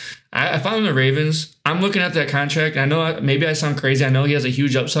terrible. I found the Ravens. I'm looking at that contract. I know maybe I sound crazy. I know he has a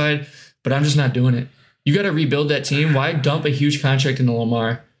huge upside, but I'm just not doing it. You got to rebuild that team. Why dump a huge contract into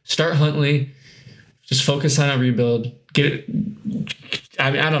Lamar? Start Huntley. Just focus on a rebuild. Get it.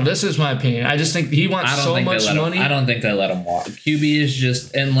 I mean, I don't know. This is my opinion. I just think he wants so much money. I don't think they let him walk. QB is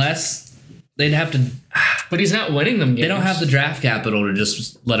just, unless they'd have to. But he's not winning them games. They don't have the draft capital to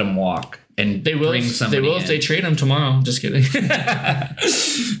just let him walk. And they will. Bring somebody they will if they trade him tomorrow. Just kidding.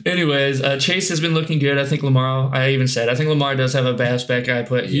 Anyways, Chase has been looking good. I think Lamar. I think Lamar does have a bounce back guy,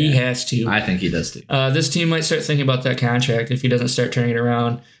 but he has to. I think he does too. This team might start thinking about that contract if he doesn't start turning it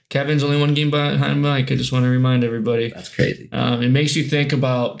around. Kevin's only 1 game behind Mike. I just want to remind everybody. That's crazy. It makes you think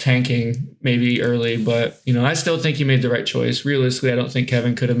about tanking maybe early, but I still think he made the right choice. Realistically, I don't think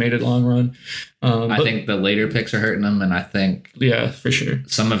Kevin could have made it long run. I think the later picks are hurting him, and I think for sure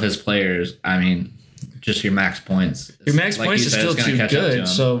some of his players. I mean, just your max points. Your max points is still too good.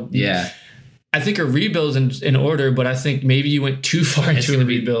 So yeah. I think a rebuild's in order, but I think maybe you went too far into a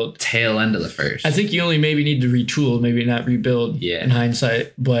rebuild. Tail end of the first. I think you only maybe need to retool, maybe not rebuild in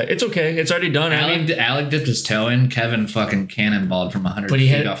hindsight. But it's okay. It's already done. Alec dipped his toe in. Kevin fucking cannonballed from 100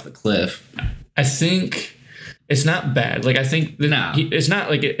 feet off the cliff. I think it's not bad. Like, I think it's not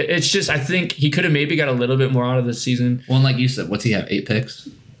like it's just I think he could have maybe got a little bit more out of the season. Well, and like you said, what's he have? 8 picks?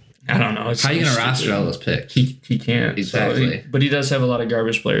 I don't know. How are you going to roster all those picks? He can't. Exactly. But he does have a lot of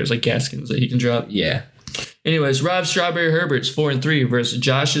garbage players like Gaskins that he can drop. Yeah. Anyways, Rob Strawberry Herbert's 4-3 versus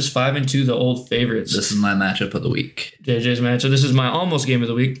Josh's 5-2, the old favorites. This is my matchup of the week. JJ's matchup. This is my almost game of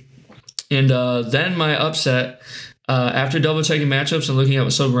the week. And then my upset. After double-checking matchups and looking at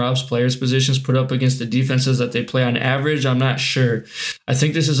what some of Rob's players' positions put up against the defenses that they play on average, I'm not sure. I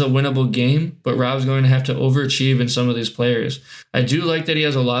think this is a winnable game, but Rob's going to have to overachieve in some of these players. I do like that he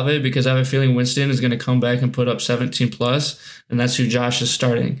has Olave because I have a feeling Winston is going to come back and put up 17+, and that's who Josh is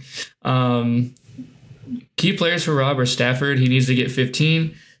starting. Key players for Rob are Stafford. He needs to get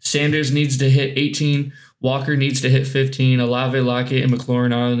 15. Sanders needs to hit 18. Walker needs to hit 15. Olave, Lockett, and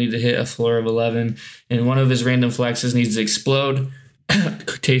McLaurin all need to hit a floor of 11. And one of his random flexes needs to explode.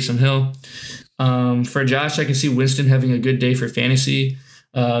 Taysom Hill. For Josh, I can see Winston having a good day for fantasy.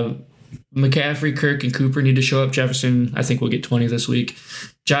 McCaffrey, Kirk, and Cooper need to show up. Jefferson, I think, will get 20 this week.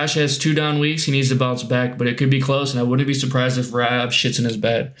 Josh has 2 down weeks. He needs to bounce back, but it could be close, and I wouldn't be surprised if Rob shits in his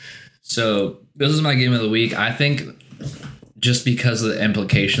bed. So this is my game of the week. I think just because of the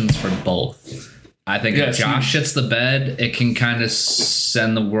implications for both. I think if Josh shits the bed, it can kind of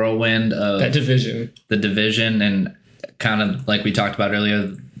send the whirlwind of that division. The division, and kind of like we talked about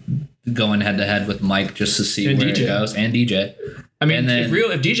earlier, going head to head with Mike just to see where it goes, and DJ. I mean, if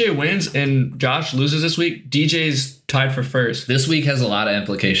DJ wins and Josh loses this week, DJ's tied for first. This week has a lot of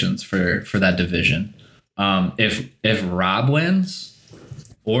implications for that division. If Rob wins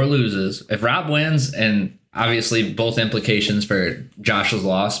or loses, if Rob wins, and obviously both implications for Josh's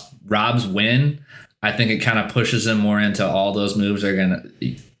loss, Rob's win, I think it kind of pushes him more into all those moves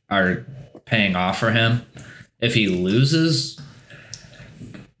are paying off for him. If he loses,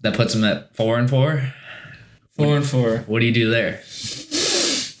 that puts him at 4-4. 4-4. What do you do there?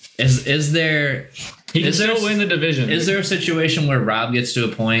 Is there? He can still win the division. Is there a situation where Rob gets to a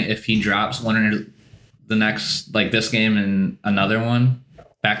point if he drops one or the next, like this game and another one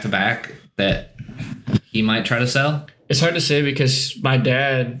back to back, that he might try to sell? It's hard to say because my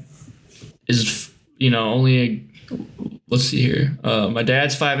dad is, let's see here. My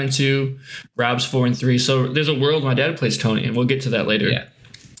dad's 5-2, Rob's 4-3. So there's a world. My dad plays Tony, and we'll get to that later. Yeah.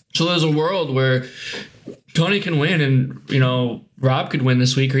 So there's a world where Tony can win, and Rob could win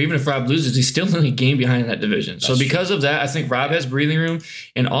this week, or even if Rob loses, he's still only a game behind in that division. So because of that, I think Rob has breathing room,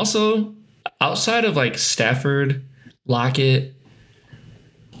 and also outside of like Stafford, Lockett,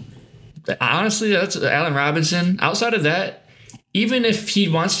 honestly, that's Allen Robinson. Outside of that, even if he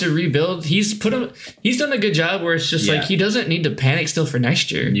wants to rebuild, he's done a good job where it's just like he doesn't need to panic still for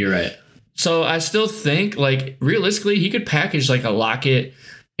next year. You're right. So I still think like realistically he could package like a Lockett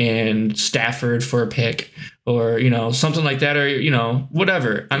and Stafford for a pick or, you know, something like that or, you know,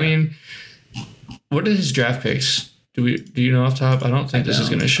 whatever. I mean, what are his draft picks? Do you know off top? I don't think this is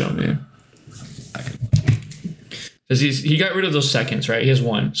going to show me. Because he got rid of those seconds, right? He has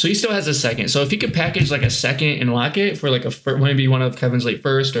one. So he still has a second. So if he could package like a second and lock it for like maybe one of Kevin's late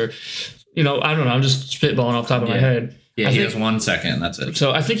first or, you know, I don't know. I'm just spitballing off the top of my head. Yeah, he has 1 second. That's it.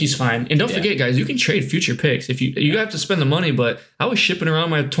 So I think he's fine. And don't forget, guys, you can trade future picks. If you have to spend the money, but I was shipping around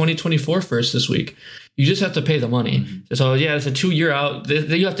my 2024 first this week. You just have to pay the money. Mm-hmm. So yeah, it's a 2-year out.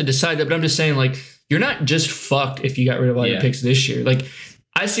 You have to decide that. But I'm just saying, like, you're not just fucked if you got rid of all your picks this year. Like,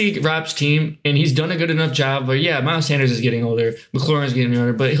 I see Rob's team, and he's done a good enough job. But yeah, Miles Sanders is getting older. McLaurin's getting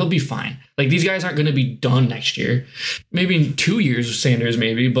older, but he'll be fine. Like, these guys aren't going to be done next year. Maybe in 2 years, Sanders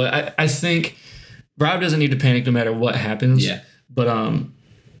maybe. But I think Rob doesn't need to panic no matter what happens. Yeah. But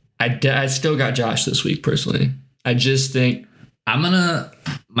I still got Josh this week, personally. I just think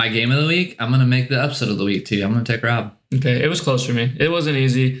my game of the week, I'm going to make the upset of the week, too. I'm going to take Rob. Okay, it was close for me. It wasn't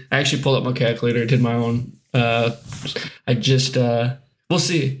easy. I actually pulled up my calculator, did my own. We'll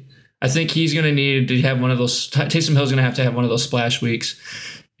see. I think he's going to need to have one of those. Taysom Hill's going to have one of those splash weeks.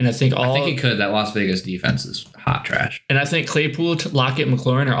 And I think he could. That Las Vegas defense is hot trash. And I think Claypool, Lockett, and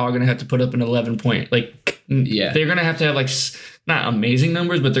McLaurin are all going to have to put up an 11-point. Like, they're going to have like, not amazing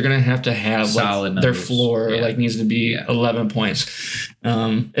numbers, but they're going to have solid like, their floor like needs to be 11 points.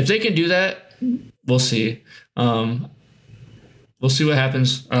 If they can do that, we'll see. We'll see what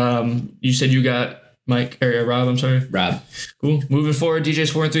happens. You said you got Rob, I'm sorry. Rob. Cool. Moving forward,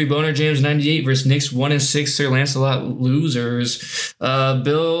 DJ's 4-3, Boner James 98 versus Knicks 1-6, Sir Lancelot losers.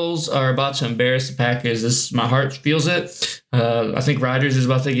 Bills are about to embarrass the Packers. My heart feels it. I think Rodgers is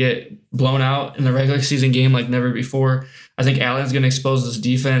about to get blown out in the regular season game like never before. I think Allen's going to expose this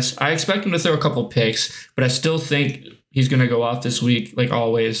defense. I expect him to throw a couple picks, but I still think he's going to go off this week like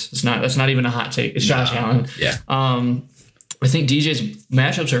always. That's not even a hot take. It's Josh Allen. Yeah. I think DJ's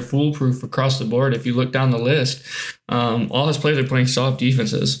matchups are foolproof across the board. If you look down the list, all his players are playing soft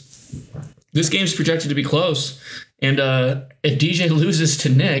defenses. This game's projected to be close. And if DJ loses to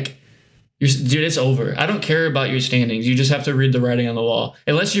Nick, dude, it's over. I don't care about your standings. You just have to read the writing on the wall.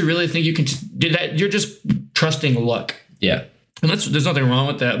 Unless you really think you can do that, you're just trusting luck. Yeah. And there's nothing wrong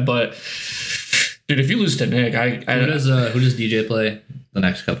with that. But, dude, if you lose to Nick, who does DJ play the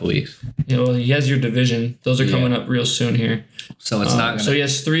next couple weeks? Yeah, well, he has your division. Those are coming up real soon here. So it's not. So he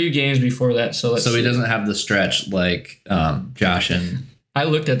has 3 games before that. So he doesn't have the stretch like Josh and. I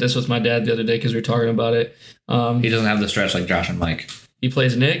looked at this with my dad the other day because we were talking about it. He doesn't have the stretch like Josh and Mike. He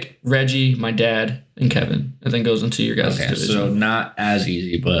plays Nick, Reggie, my dad, and Kevin, and then goes into your guys' division. So not as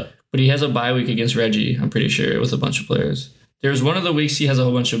easy, but he has a bye week against Reggie. I'm pretty sure with a bunch of players. There's one of the weeks he has a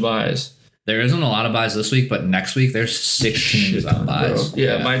whole bunch of buys. There isn't a lot of buys this week, but next week there's 6 teams on buys.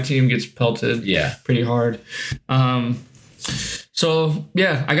 Yeah, my team gets pelted. Pretty hard. So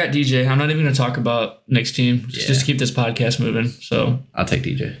yeah, I got DJ. I'm not even going to talk about Nick's team just to keep this podcast moving. So I'll take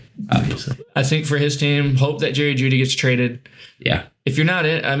DJ, obviously. I think for his team, hope that Jerry Jeudy gets traded. Yeah. If you're not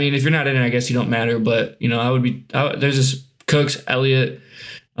in, I guess you don't matter. But you know, there's this Cooks, Elliott.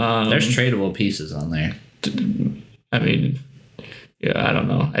 There's tradable pieces on there. I mean. Yeah, I don't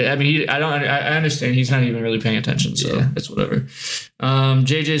know. I understand he's not even really paying attention, so it's whatever.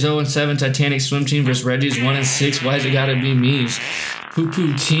 JJ's 0-7 Titanic swim team versus Reggie's 1-6. Why's it gotta be me's?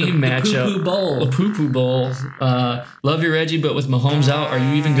 Poo-poo team matchup. The Poo-poo bowl. Love your Reggie, but with Mahomes out, are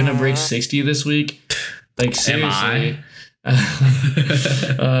you even gonna break 60 this week? Like seriously.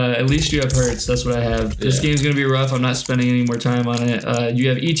 At least you have Hurts. That's what I have. This game's gonna be rough. I'm not spending any more time on it. You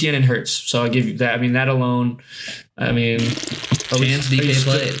have ETN and Hurts, so I'll give you that. I mean, that alone. I mean,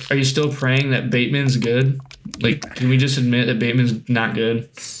 are you still praying that Bateman's good? Like, can we just admit that Bateman's not good?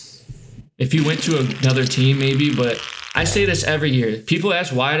 If he went to another team, maybe, but I say this every year. People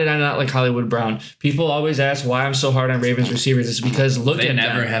ask, why did I not like Hollywood Brown? People always ask why I'm so hard on Ravens receivers. It's because they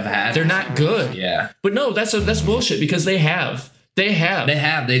never have had. They're not good. Yeah. But no, that's bullshit because they have. They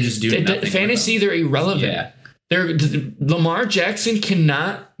just do nothing. Fantasy, they're irrelevant. Yeah. Lamar Jackson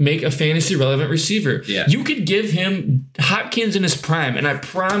cannot make a fantasy relevant receiver. Yeah. You could give him Hopkins in his prime, and I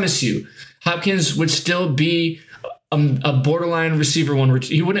promise you, Hopkins would still be a borderline receiver one.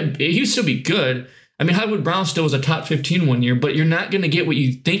 He would still be good. I mean, Hollywood Brown still was a top 15 one year, but you're not going to get what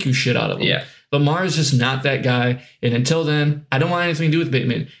you think you should out of him. Yeah. Lamar is just not that guy. And until then, I don't want anything to do with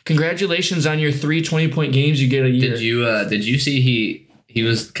Bateman. Congratulations on your 3 20-point games you get a year. Did you see he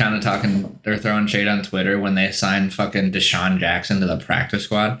was kind of talking or throwing shade on Twitter when they signed fucking Deshaun Jackson to the practice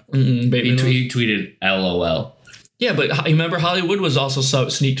squad. He tweeted LOL. Yeah, but you remember Hollywood was also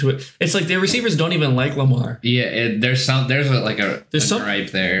sneaked to it. It's like their receivers don't even like Lamar. Yeah, there's a gripe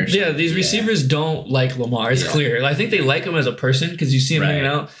there. Yeah, these receivers don't like Lamar. It's clear. I think they like him as a person because you see him hanging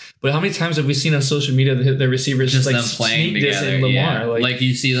out. But how many times have we seen on social media that their receivers just like them playing together? Lamar? Yeah. Like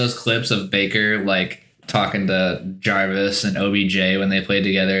you see those clips of Baker like talking to Jarvis and OBJ when they played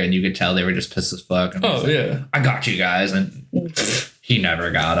together, and you could tell they were just pissed as fuck. And I got you guys, and he never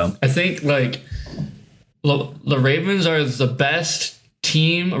got them. I think like the Ravens are the best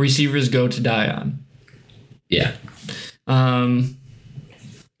team receivers go to die on. Yeah.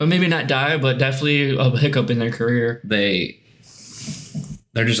 But maybe not die, but definitely a hiccup in their career. They're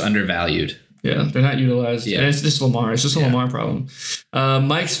just undervalued. Yeah, they're not utilized. Yeah. And it's just Lamar. It's just a Lamar problem.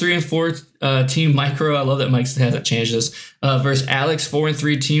 Mike's 3-4 team micro. I love that Mike's hasn't changed this. Versus Alex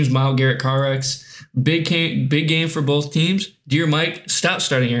 4-3 teams. Myles Garrett car wrecks. Big game for both teams. Dear Mike, stop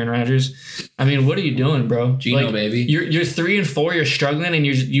starting Aaron Rodgers. I mean, what are you doing, bro? Geno, baby. You're 3-4. You're struggling, and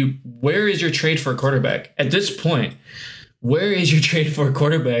you. Where is your trade for a quarterback at this point? Where is your trade for a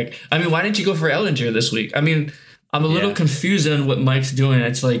quarterback? I mean, why didn't you go for Ellinger this week? I mean, I'm a little confused on what Mike's doing.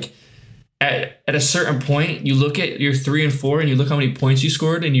 It's like at a certain point, you look at your 3-4 and you look how many points you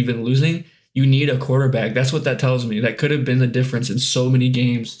scored and you've been losing. You need a quarterback. That's what that tells me. That could have been the difference in so many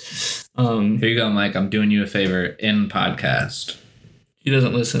games. Here you go, Mike. I'm doing you a favor in podcast. He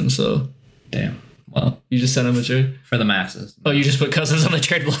doesn't listen, so. Damn. Well, you just sent him a trade? For the masses. Oh, you just put Cousins on the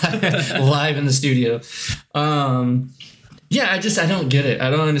trade live in the studio. Yeah, I don't get it. I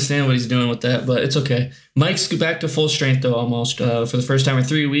don't understand what he's doing with that, but it's okay. Mike's back to full strength, though, almost for the first time in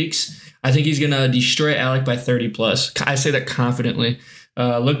 3 weeks. I think he's going to destroy Alec by 30+. I say that confidently.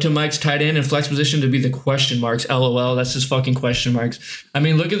 Look to Mike's tight end and flex position to be the question marks. LOL, that's his fucking question marks. I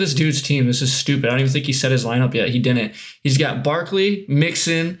mean, look at this dude's team. This is stupid. I don't even think he set his lineup yet. He didn't. He's got Barkley,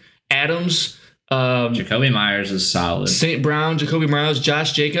 Mixon, Adams, Jacoby Myers is solid. St. Brown, Jacoby Myers,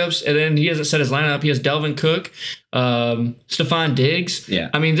 Josh Jacobs, and then he hasn't set his lineup. He has Delvin Cook, Stephon Diggs. Yeah.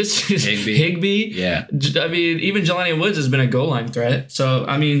 I mean, this is Higbee. Yeah. I mean, even Jelani Woods has been a goal line threat. So,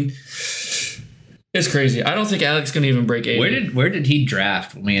 I mean, it's crazy. I don't think Alex can even break 80. Where did he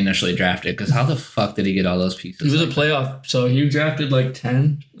draft when we initially drafted? Because how the fuck did he get all those pieces? He was a playoff. So he drafted like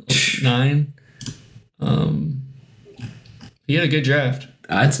 10, 9. He had a good draft.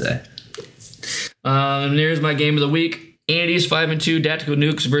 I'd say. And here's my game of the week. Andy's 5-2, Tactical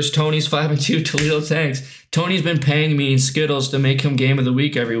Nukes versus Tony's 5-2, Toledo Tanks. Tony's been paying me in Skittles to make him game of the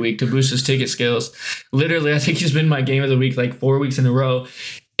week every week to boost his ticket skills. Literally, I think he's been my game of the week like 4 weeks in a row.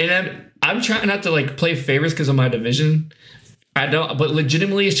 And I'm trying not to like play favorites because of my division. I don't, but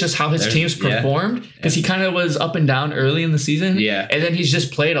legitimately, it's just how his teams performed because he kind of was up and down early in the season. Yeah. And then he's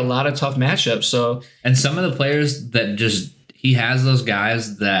just played a lot of tough matchups. So, and some of the players that he has those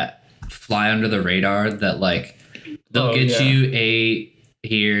guys that fly under the radar that like they'll get you 8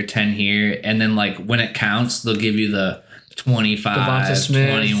 here, 10 here, and then like when it counts, they'll give you the 25,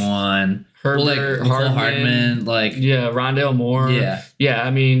 21. Herbert, Hardman, like Rondale Moore. Yeah.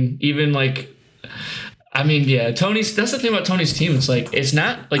 I mean, even like, Tony's. That's the thing about Tony's team. It's like it's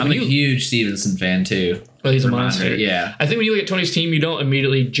not like I'm a huge Stevenson fan too. Well, he's a monster. Yeah. I think when you look at Tony's team, you don't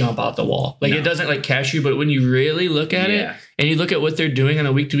immediately jump out the wall. Like it doesn't like catch you, but when you really look at it and you look at what they're doing on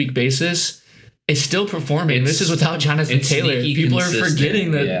a week-to-week basis, it's still performing. This is without Jonathan Taylor. People are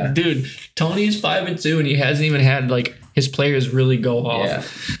forgetting that, dude. Tony's 5-2, and he hasn't even had like his players really go off. Yeah.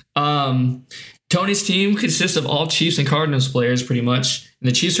 Tony's team consists of all Chiefs and Cardinals players, pretty much, and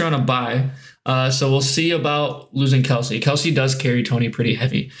the Chiefs are on a bye. So we'll see about losing Kelsey. Kelsey does carry Tony pretty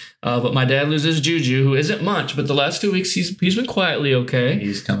heavy. But my dad loses Juju, who isn't much, but the last 2 weeks he's been quietly okay.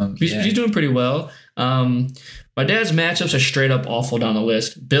 He's coming. He's doing pretty well. My dad's matchups are straight up awful down the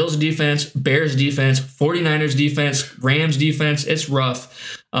list. Bills defense, Bears defense, 49ers defense, Rams defense. It's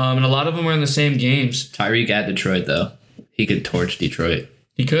rough. And a lot of them are in the same games. Tyreek at Detroit, though. He could torch Detroit.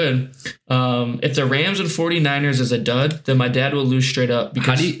 He could. If the Rams and 49ers is a dud, then my dad will lose straight up.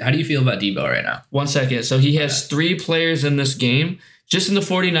 Because how do you feel about Debo right now? 1 second. So he has 3 players in this game. Just in the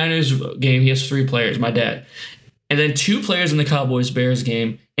 49ers game, he has 3 players, my dad. And then 2 players in the Cowboys-Bears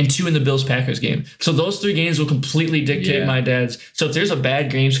game and 2 in the Bills-Packers game. So those 3 games will completely dictate my dad's. So if there's a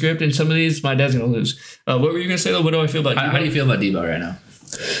bad game script in some of these, my dad's going to lose. What were you going to say, though? What do I feel about Debo? How do you feel about Debo right now?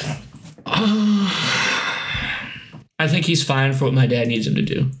 I think he's fine for what my dad needs him to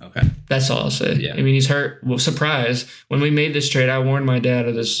do. Okay. That's all I'll say. Yeah. I mean, he's hurt. Well, surprise. When we made this trade, I warned my dad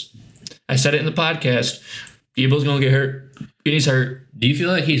of this. I said it in the podcast. Debo's going to get hurt. And he's hurt. Do you feel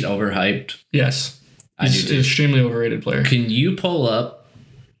like he's overhyped? Yes. He's an extremely overrated player. Can you pull up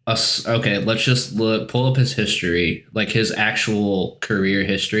Okay, let's just pull up his history, like his actual career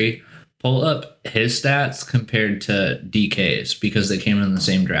history. Pull up his stats compared to DK's because they came in the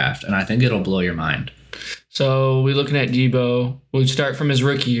same draft, and I think it'll blow your mind. So we're looking at Debo. We'll start from his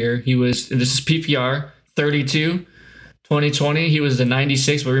rookie year. This is PPR, 32. 2020, he was the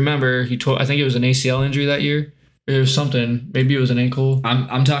 96, but remember, I think it was an ACL injury that year. Or it was something. Maybe it was an ankle.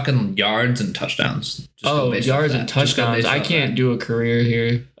 I'm talking yards and touchdowns. Yards and touchdowns. I can't do a career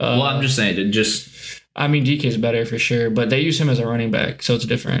here. Well, I'm just saying, DK's better for sure, but they use him as a running back, so it's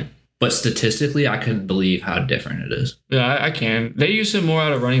different. But statistically, I couldn't believe how different it is. Yeah, I can. They use him more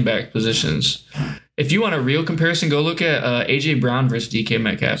out of running back positions. If you want a real comparison, go look at AJ Brown versus DK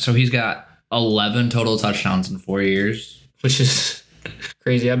Metcalf. So he's got 11 total touchdowns in 4 years, which is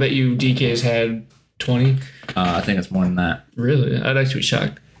crazy. I bet you DK's had 20. I think it's more than that. Really? I'd actually be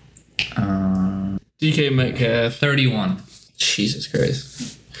shocked. DK Metcalf. 31. Jesus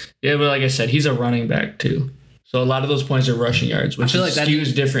Christ. Yeah, but like I said, he's a running back too. So a lot of those points are rushing yards, which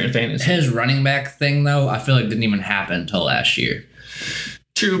skews different in fantasy. His running back thing, though, I feel like didn't even happen until last year.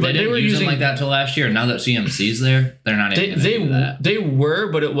 True, but they were using him like that till last year. Now that CMC's there, they're not even going to do that. They were,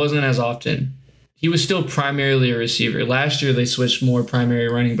 but it wasn't as often. He was still primarily a receiver. Last year, they switched more primary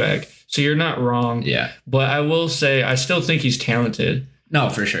running back. So you're not wrong. Yeah. But I will say, I still think he's talented. No,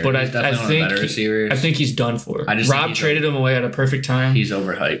 for sure. But he's definitely one of the better receivers. I think he's done for. Rob traded him away at a perfect time. He's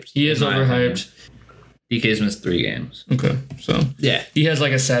overhyped. He is overhyped. DK's missed 3 games. Okay, so yeah, he has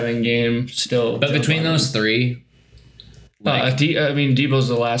like a 7 game still. But between those 3, Debo's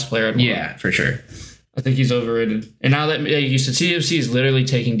the last player I'd want. Yeah, for sure. I think he's overrated. And now that you said CFC is literally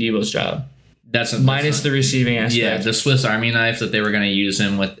taking Debo's job. That's minus the receiving aspect. Yeah, the Swiss Army knife that they were going to use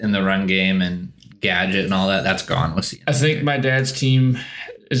him with in the run game and gadget and all that, that's gone with CFC. I think my dad's team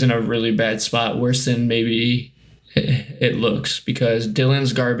is in a really bad spot, worse than maybe it looks, because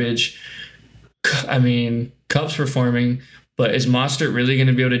Dylan's garbage. I mean, Cup's performing, but is Mostert really going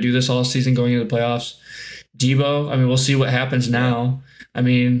to be able to do this all season going into the playoffs? Debo, I mean, we'll see what happens now. I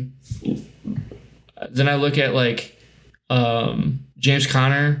mean, then I look at like James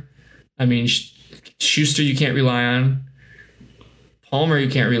Conner. I mean, Schuster you can't rely on. Palmer you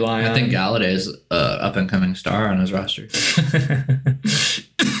can't rely on. I think Galladay's an up-and-coming star on his roster.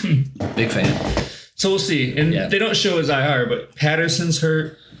 Big fan. So we'll see. And they don't show his IR, but Patterson's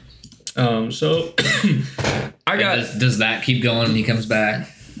hurt. So I got. Does that keep going when he comes back?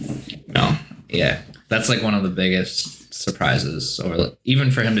 No. Yeah, that's like one of the biggest surprises, or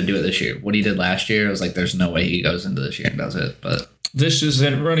even for him to do it this year. What he did last year, I was like, there's no way he goes into this year and does it. But this is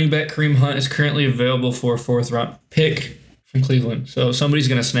a running back. Kareem Hunt is currently available for a 4th round pick from Cleveland. So somebody's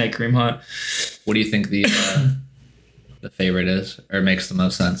gonna snag Kareem Hunt. What do you think the favorite is, or makes the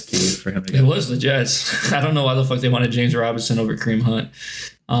most sense to you for him to get? It was the Jets. I don't know why the fuck they wanted James Robinson over Kareem Hunt.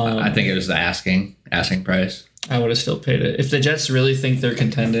 I think it was the asking price. I would have still paid it. If the Jets really think they're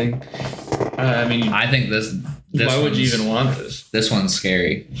contending, I think this why would you even want this? This one's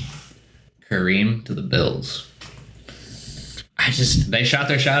scary. Kareem to the Bills. They shot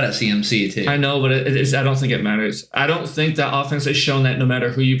their shot at CMC too. I know, but I don't think it matters. I don't think that offense has shown that no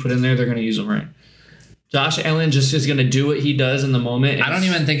matter who you put in there, they're going to use them right. Josh Allen just is going to do what he does in the moment. I don't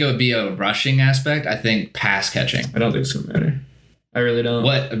even think it would be a rushing aspect. I think pass catching. I don't think it's going to matter. I really don't.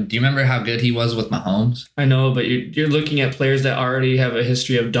 What? Do you remember how good he was with Mahomes? I know, but you're looking at players that already have a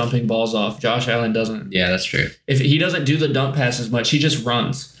history of dumping balls off. Josh Allen doesn't. Yeah, that's true. If he doesn't do the dump pass as much, he just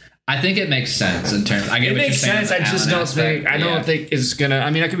runs. I think it makes sense in terms. It makes sense. I just don't think. I don't think it's gonna. I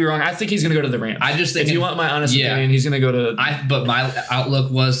mean, I could be wrong. I think he's gonna go to the Rams. I just think if you want my honest opinion, he's gonna go to. But my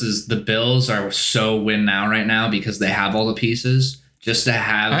outlook is the Bills are so win now right now because they have all the pieces. Just to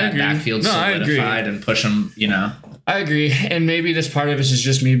have that backfield solidified and push them, I agree. And maybe this part of it is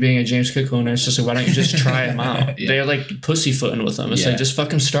just me being a James Cook owner. It's just like, why don't you just try him out? They're like pussyfooting with them. It's like, just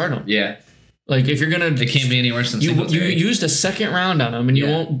fucking start him. Yeah. Like, if you're going to... It can't be any worse than you used a 2nd round on him and you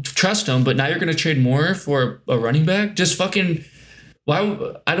won't trust him, but now you're going to trade more for a running back? Just fucking...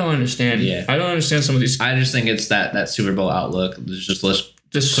 Why? I don't understand. Yeah. I don't understand some of these... I just think it's that Super Bowl outlook. Let's push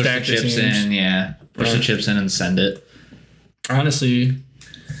the chips in. Yeah. Push the chips in and send it. Honestly,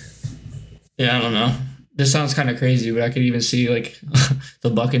 I don't know. This sounds kind of crazy, but I could even see like the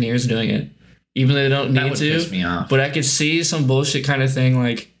Buccaneers doing it, even though they don't need to. Piss me off. But I could see some bullshit kind of thing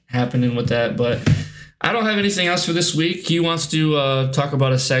like happening with that. But I don't have anything else for this week. He wants to talk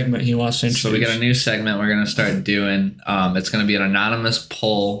about a segment he wants to introduce. So we got a new segment we're gonna start doing. It's gonna be an anonymous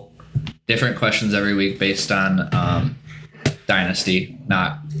poll, different questions every week based on Dynasty,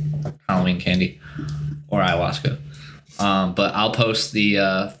 not Halloween candy or ayahuasca. But I'll post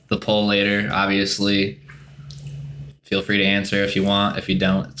the poll later. Obviously, Feel free to answer if you want. If you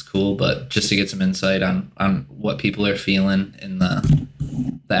don't, it's cool. But just to get some insight on what people are feeling in the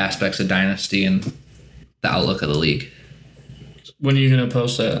aspects of Dynasty and the outlook of the league. When are you going to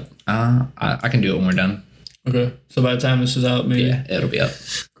post that? I can do it when we're done. Okay. So by the time this is out, maybe? Yeah, it'll be up.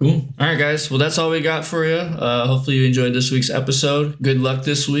 Cool. All right, guys. Well, that's all we got for you. Hopefully you enjoyed this week's episode. Good luck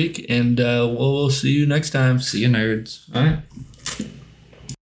this week, and we'll see you next time. See you, nerds. All right.